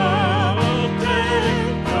world.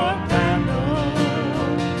 Take your candle,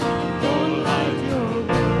 go light your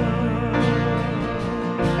world.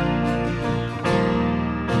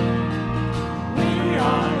 We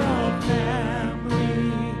are a family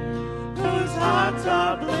whose hearts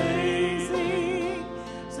are blazing,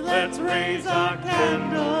 so let's raise our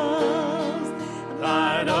candles and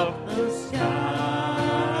light up the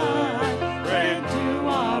sky. Pray to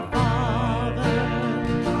our Father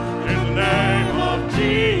in the name of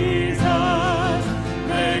Jesus.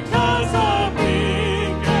 Make us a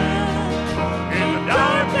beacon in the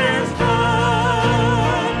darkest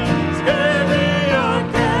times. Carry your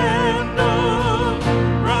candle,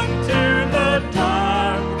 run to the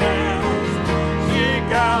darkness, seek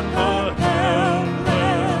out the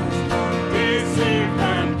helpless, deceived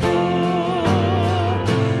and poor.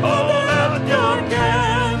 Hold out your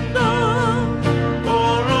candle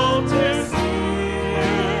for all to see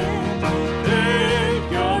it. Take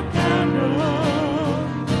your candle,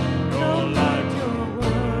 go light your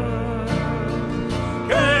world.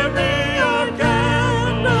 Carry your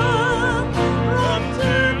candle, run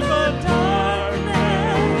to the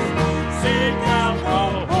darkness, seek out the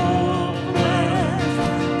hopeless,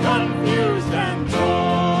 confused and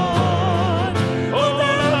torn. Hold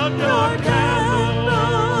out your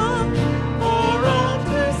candle for all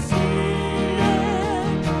to see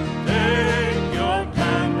it. Take your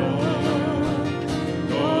candle,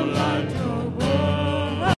 go light your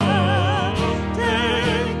world.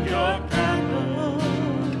 Take your candle,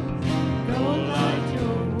 go light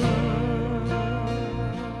your world.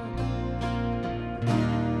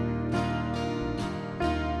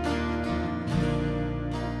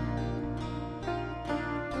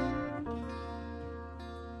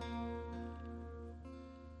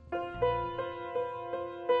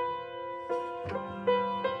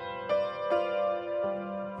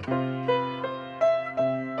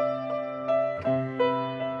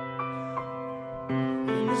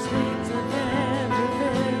 In the streets of every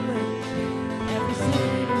village, every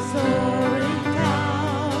city soaring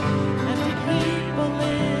town, empty people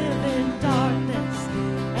live in darkness,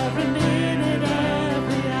 every minute,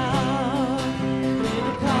 every hour.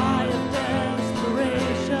 With a cry of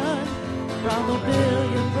desperation from a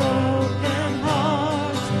billion broken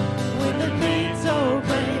hearts, with a need so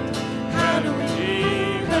great, how do we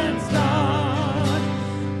even start?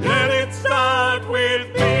 Let it start with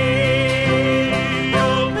me.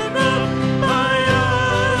 Open the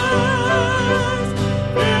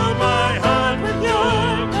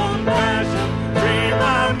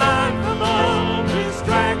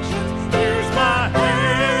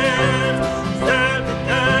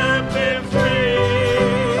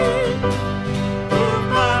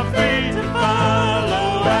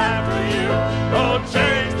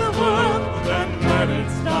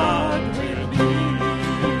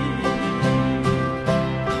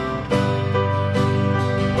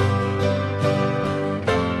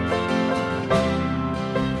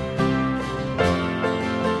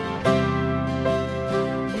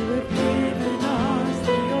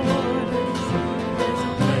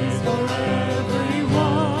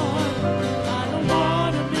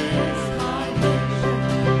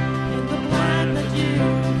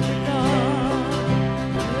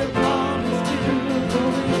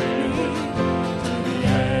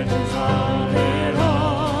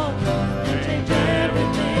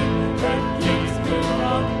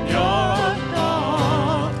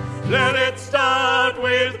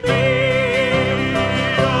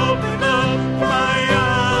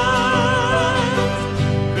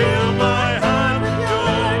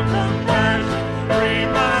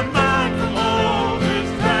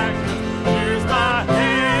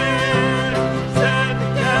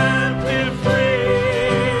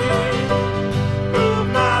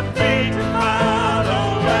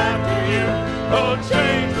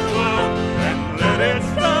it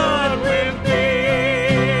start with me.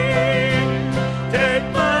 Take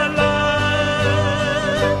my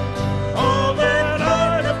life, all that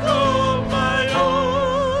I have called my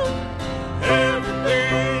own.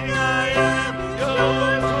 Everything I am is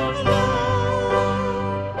yours alone.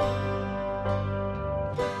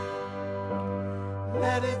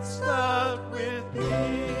 Let it start with me.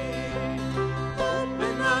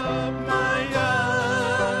 Open up my eyes,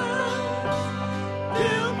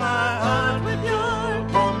 fill my heart with your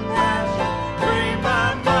compassion, free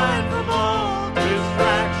my mind from all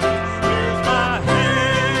distractions. Use my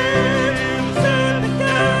hands, set the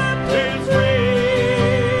captives free.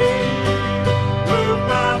 Move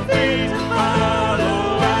my feet to follow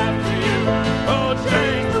after you. Oh,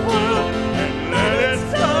 change the world and let it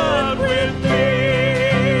start with me.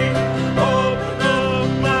 Open up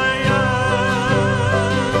my eyes,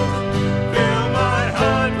 fill my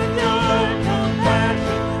heart with your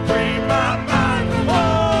compassion, free my mind from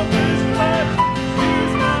all distractions.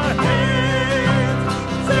 Use my hands,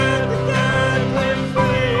 set the captives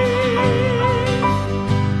free.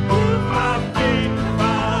 Move my feet to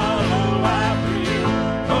follow after you.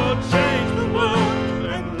 Oh, change the world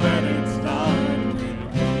and let it start with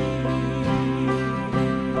me.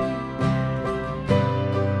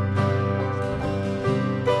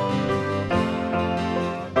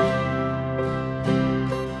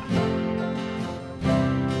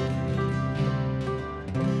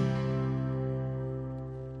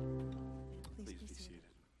 Please be seated.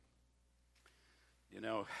 You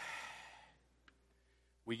know,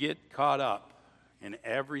 we get caught up in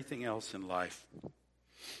everything else in life.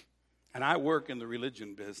 And I work in the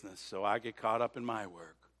religion business, so I get caught up in my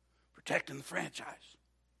work, protecting the franchise.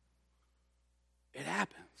 It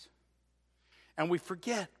happens. And we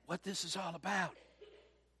forget what this is all about.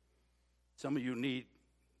 Some of you need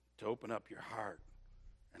to open up your heart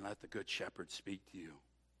and let the Good Shepherd speak to you.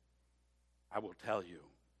 I will tell you,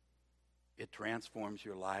 it transforms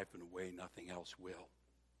your life in a way nothing else will.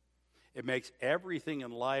 It makes everything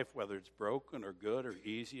in life, whether it's broken or good or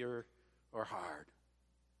easier or hard,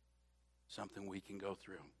 something we can go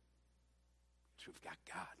through. Because we've got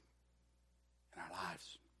God in our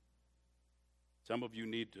lives. Some of you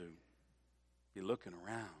need to be looking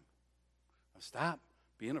around. Now stop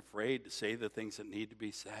being afraid to say the things that need to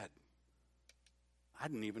be said. I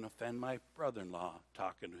didn't even offend my brother-in-law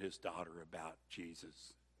talking to his daughter about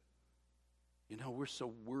Jesus. You know, we're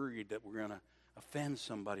so worried that we're going to offend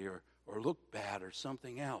somebody or look bad or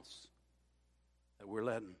something else, that we're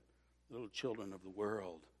letting little children of the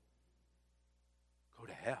world go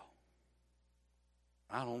to hell.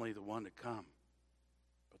 Not only the one to come,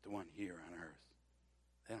 but the one here on earth.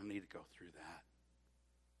 They don't need to go through that.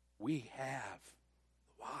 We have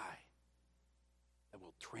the why that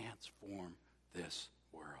will transform this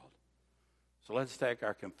world. So let's take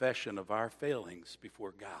our confession of our failings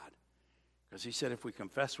before God. Because he said if we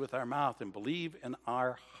confess with our mouth and believe in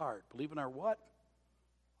our heart, believe in our what?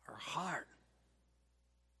 Our heart,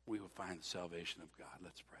 we will find the salvation of God.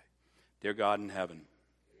 Let's pray. Dear God in heaven,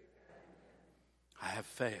 I have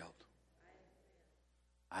failed.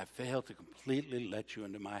 I have failed to completely let you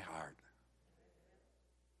into my heart.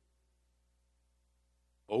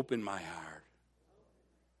 Open my heart.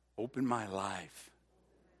 Open my life.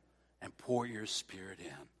 And pour your Spirit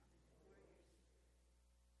in.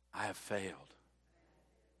 I have failed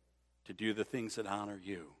to do the things that honor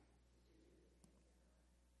you.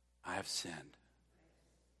 I have sinned.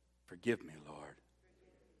 Forgive me, Lord.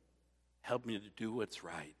 Help me to do what's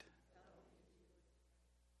right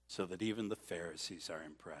so that even the Pharisees are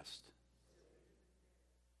impressed.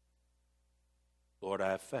 Lord,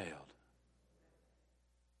 I have failed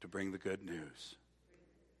to bring the good news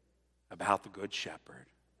about the Good Shepherd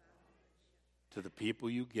to the people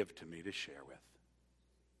you give to me to share with.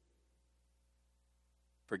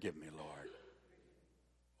 Forgive me, Lord.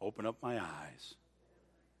 Open up my eyes.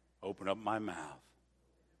 Open up my mouth.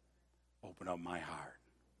 Open up my heart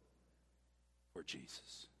for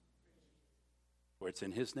Jesus. For it's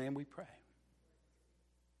in his name we pray.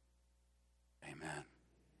 Amen.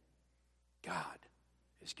 God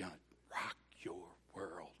is going to rock your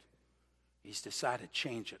world. He's decided to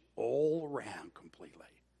change it all around completely.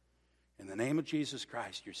 In the name of Jesus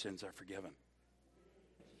Christ, your sins are forgiven.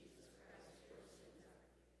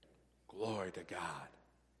 Glory to God.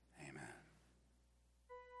 Amen.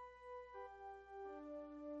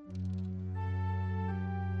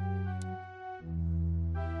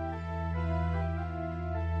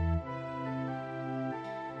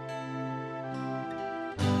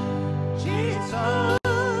 Jesus,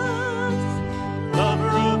 lover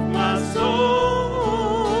of my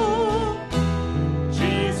soul.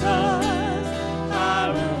 Jesus, I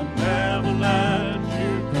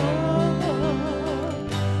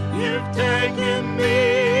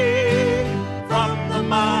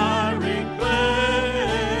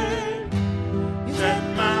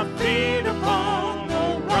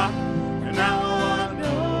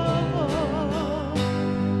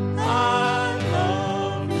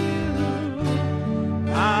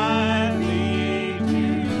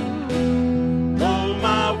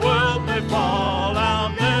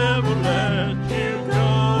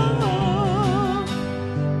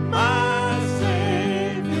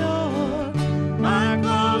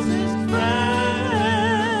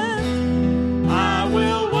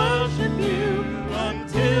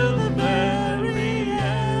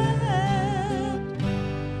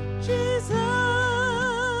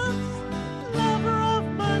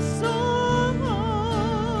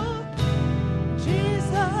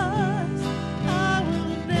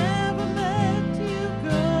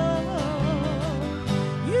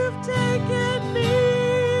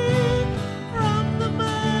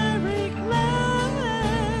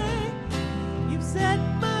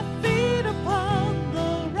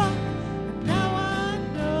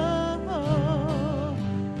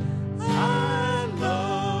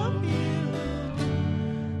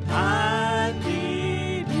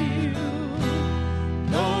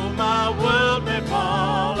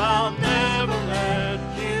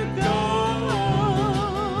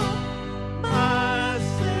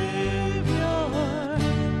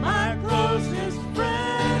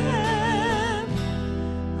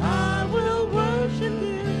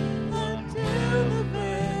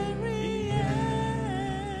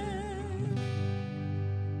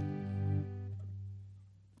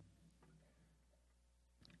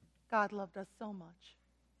God loved us so much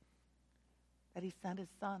that he sent his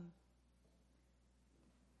Son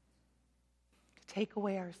to take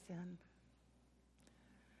away our sin,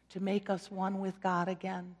 to make us one with God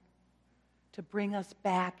again, to bring us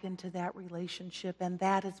back into that relationship. And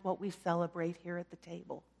that is what we celebrate here at the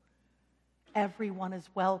table. Everyone is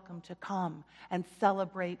welcome to come and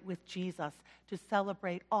celebrate with Jesus, to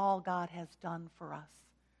celebrate all God has done for us.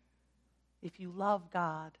 If you love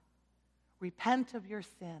God, repent of your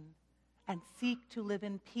sin, and seek to live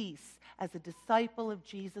in peace as a disciple of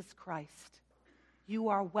Jesus Christ, you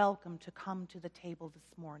are welcome to come to the table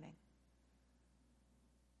this morning.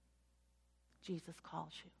 Jesus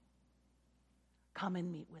calls you. Come and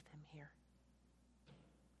meet with him here.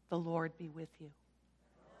 The Lord be with you.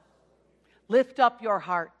 Lift up your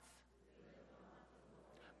hearts.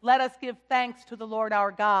 Let us give thanks to the Lord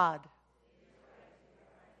our God.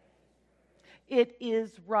 It is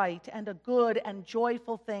right and a good and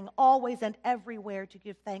joyful thing, always and everywhere, to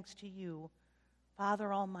give thanks to you,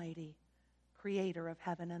 Father Almighty, creator of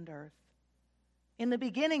heaven and earth. In the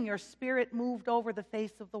beginning, your Spirit moved over the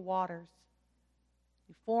face of the waters.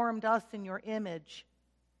 You formed us in your image.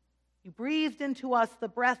 You breathed into us the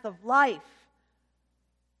breath of life.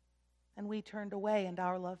 And we turned away, and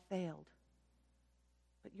our love failed.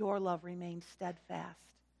 But your love remained steadfast.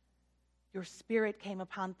 Your Spirit came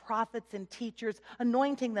upon prophets and teachers,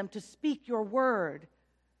 anointing them to speak your word.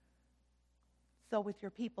 So with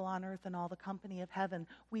your people on earth and all the company of heaven,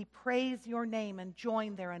 we praise your name and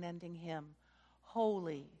join their unending hymn.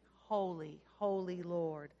 Holy, holy, holy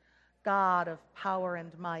Lord, God of power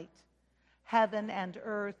and might. Heaven and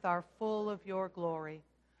earth are full of your glory.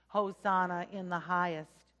 Hosanna in the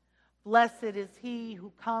highest. Blessed is he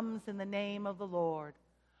who comes in the name of the Lord.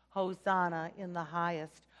 Hosanna in the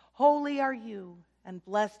highest. Holy are you, and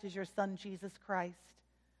blessed is your Son, Jesus Christ.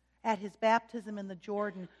 At his baptism in the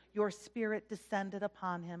Jordan, your Spirit descended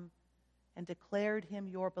upon him and declared him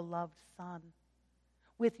your beloved Son.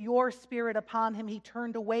 With your Spirit upon him, he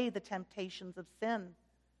turned away the temptations of sin.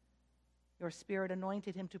 Your Spirit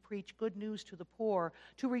anointed him to preach good news to the poor,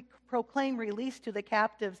 to proclaim release to the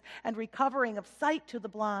captives and recovering of sight to the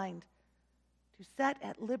blind, to set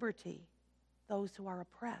at liberty those who are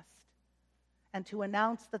oppressed, and to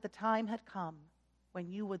announce that the time had come when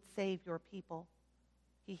you would save your people.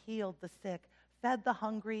 He healed the sick, fed the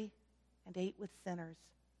hungry, and ate with sinners.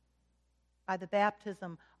 By the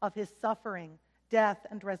baptism of his suffering, death,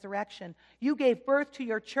 and resurrection, you gave birth to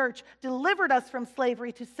your church, delivered us from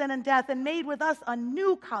slavery to sin and death, and made with us a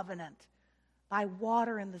new covenant by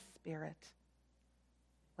water and the Spirit.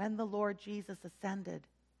 When the Lord Jesus ascended,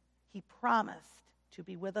 he promised to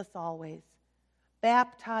be with us always,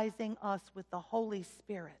 baptizing us with the Holy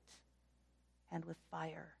Spirit and with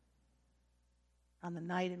fire. On the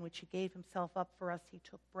night in which he gave himself up for us, he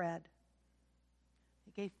took bread.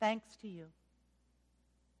 He gave thanks to you.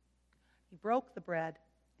 He broke the bread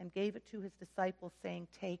and gave it to his disciples, saying,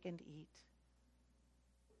 "Take and eat.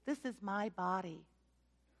 This is my body,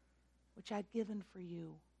 which I've given for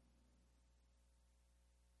you."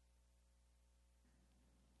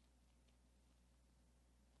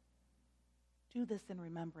 Do this in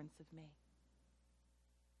remembrance of me.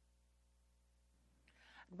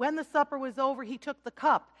 When the supper was over, he took the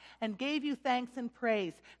cup and gave you thanks and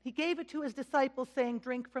praise. He gave it to his disciples, saying,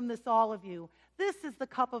 "Drink from this, all of you. This is the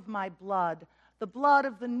cup of my blood, the blood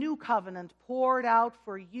of the new covenant, poured out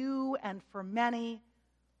for you and for many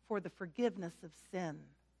for the forgiveness of sin.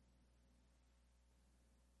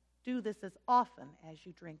 Do this as often as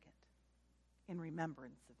you drink it in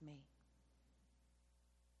remembrance of me."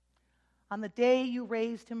 On the day you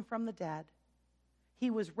raised him from the dead, he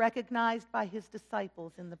was recognized by his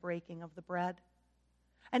disciples in the breaking of the bread.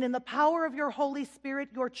 And in the power of your Holy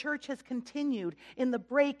Spirit, your church has continued in the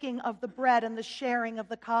breaking of the bread and the sharing of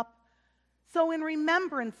the cup. So in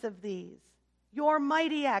remembrance of these, your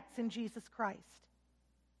mighty acts in Jesus Christ,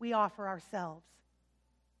 we offer ourselves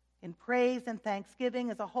in praise and thanksgiving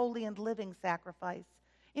as a holy and living sacrifice,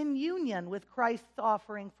 in union with Christ's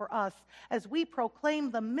offering for us as we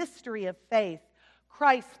proclaim the mystery of faith.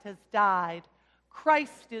 Christ has died.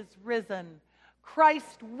 Christ is risen.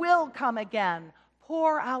 Christ will come again.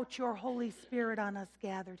 Pour out your Holy Spirit on us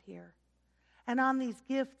gathered here. And on these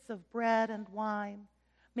gifts of bread and wine,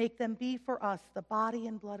 make them be for us the body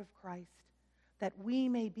and blood of Christ, that we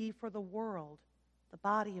may be for the world the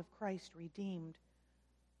body of Christ, redeemed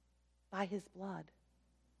by his blood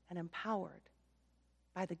and empowered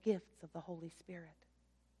by the gifts of the Holy Spirit.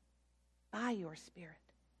 By your Spirit,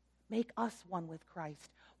 make us one with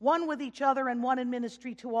Christ, one with each other, and one in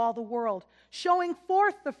ministry to all the world, showing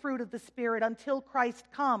forth the fruit of the Spirit until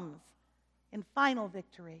Christ comes in final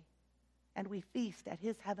victory and we feast at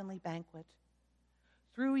his heavenly banquet.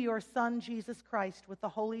 Through your Son, Jesus Christ, with the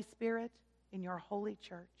Holy Spirit in your holy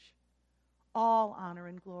church, all honor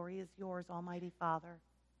and glory is yours, Almighty Father,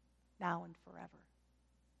 now and forever.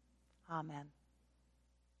 Amen.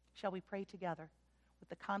 Shall we pray together with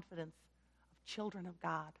the confidence of children of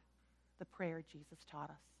God, the prayer Jesus taught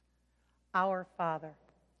us? Our Father,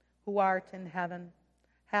 who art in heaven,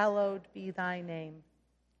 hallowed be thy name.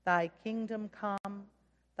 Thy kingdom come,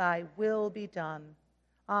 thy will be done,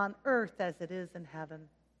 on earth as it is in heaven.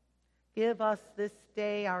 Give us this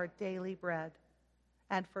day our daily bread,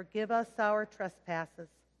 and forgive us our trespasses,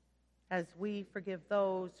 as we forgive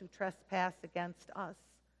those who trespass against us.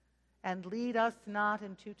 And lead us not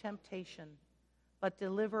into temptation, but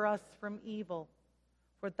deliver us from evil.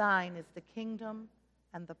 For thine is the kingdom,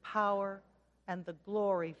 and the power, and the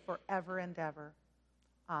glory forever and ever.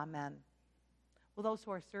 Amen. Will those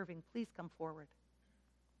who are serving please come forward?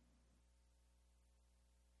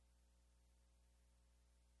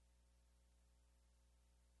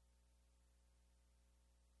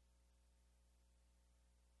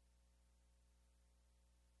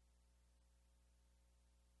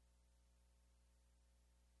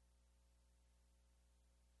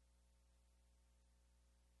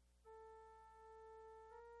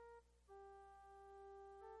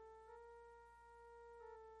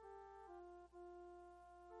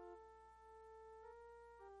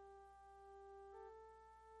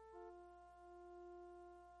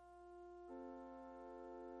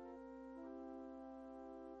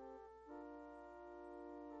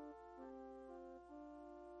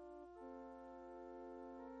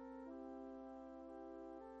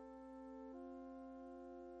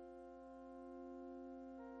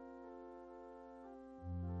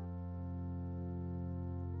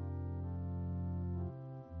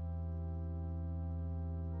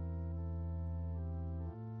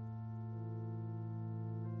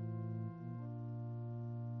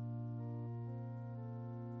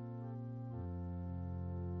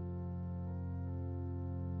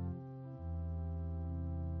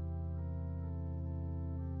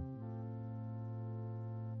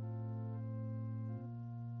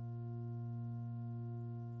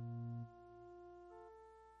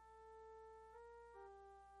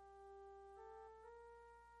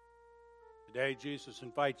 Today, Jesus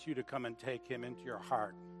invites you to come and take him into your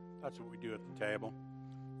heart. That's what we do at the table.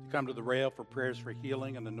 To come to the rail for prayers for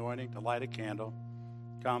healing and anointing, to light a candle.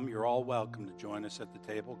 Come, you're all welcome to join us at the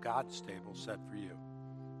table, God's table set for you.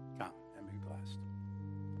 Come and be blessed.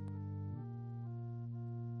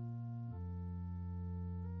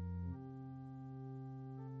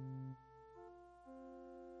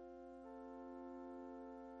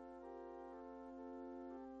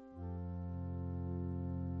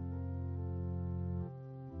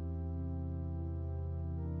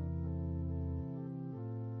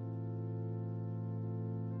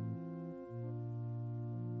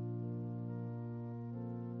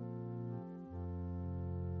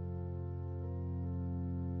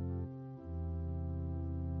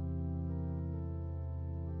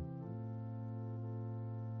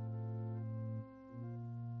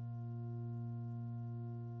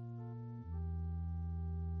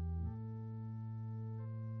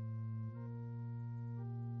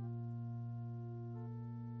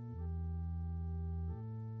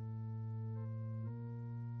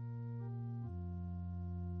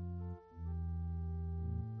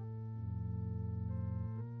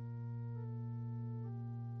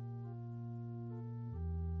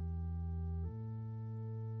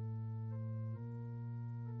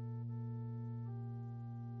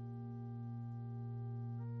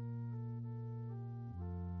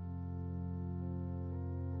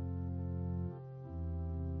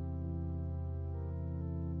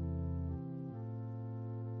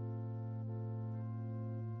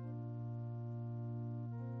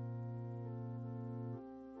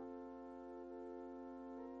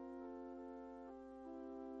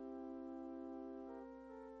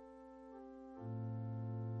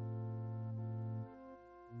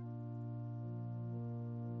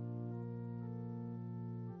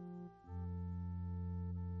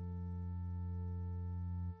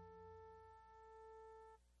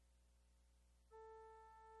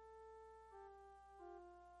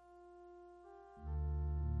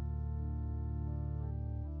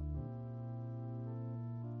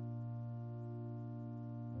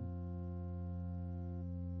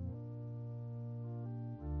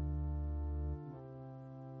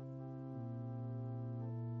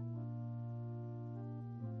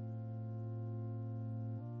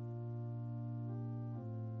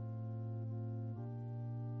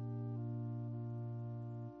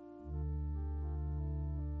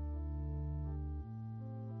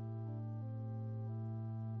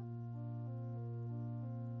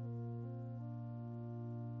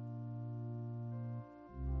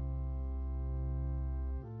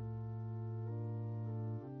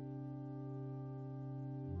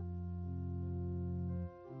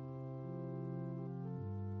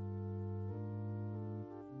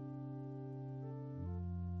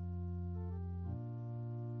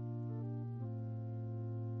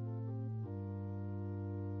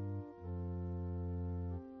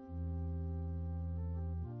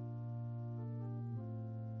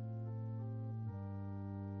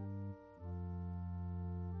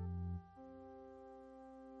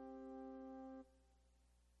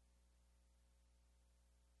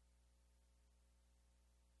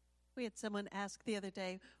 We had someone ask the other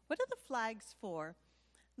day, what are the flags for?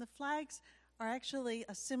 And the flags are actually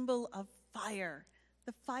a symbol of fire,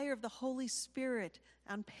 the fire of the Holy Spirit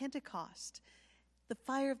on Pentecost, the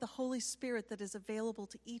fire of the Holy Spirit that is available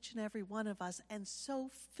to each and every one of us and so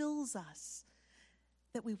fills us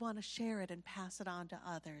that we want to share it and pass it on to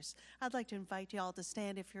others. I'd like to invite you all to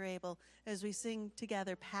stand if you're able as we sing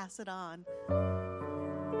together, Pass It On.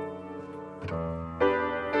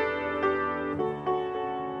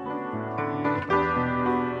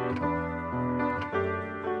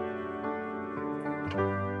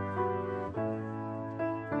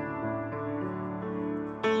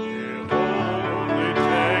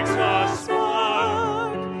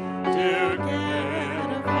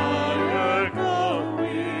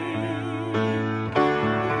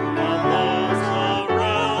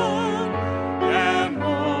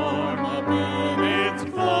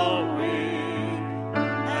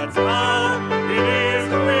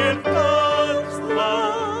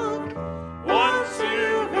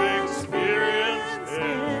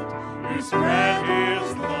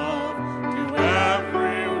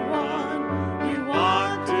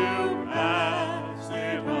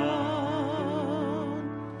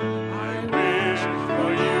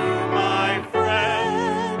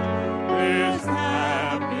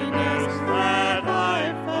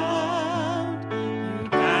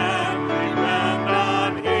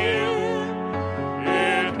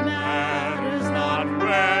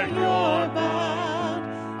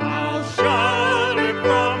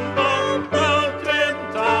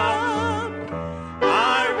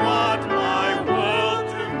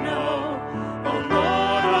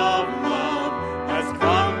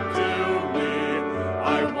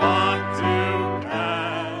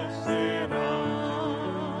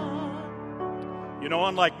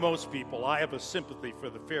 Unlike most people, I have a sympathy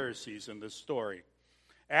for the Pharisees in this story.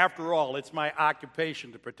 After all, it's my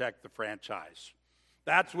occupation to protect the franchise.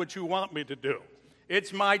 That's what you want me to do.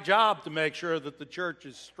 It's my job to make sure that the church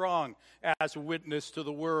is strong as a witness to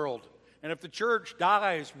the world. And if the church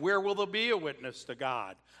dies, where will there be a witness to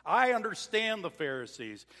God? I understand the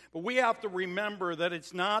Pharisees, but we have to remember that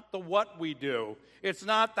it's not the what we do, it's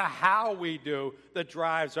not the how we do that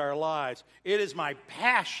drives our lives. It is my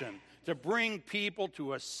passion to bring people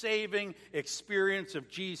to a saving experience of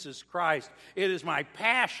Jesus Christ. It is my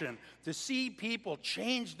passion to see people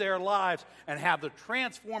change their lives and have the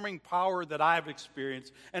transforming power that I've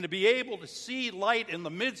experienced, and to be able to see light in the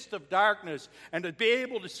midst of darkness, and to be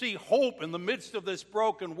able to see hope in the midst of this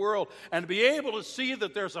broken world, and to be able to see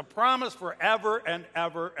that there's a promise forever and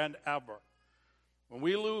ever and ever. When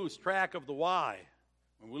we lose track of the why,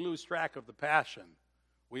 when we lose track of the passion,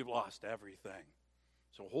 we've lost everything.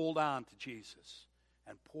 So hold on to Jesus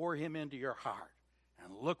and pour him into your heart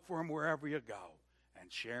and look for him wherever you go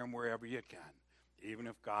and share him wherever you can. Even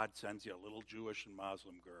if God sends you a little Jewish and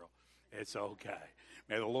Muslim girl, it's okay.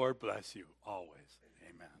 May the Lord bless you always.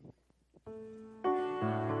 Amen.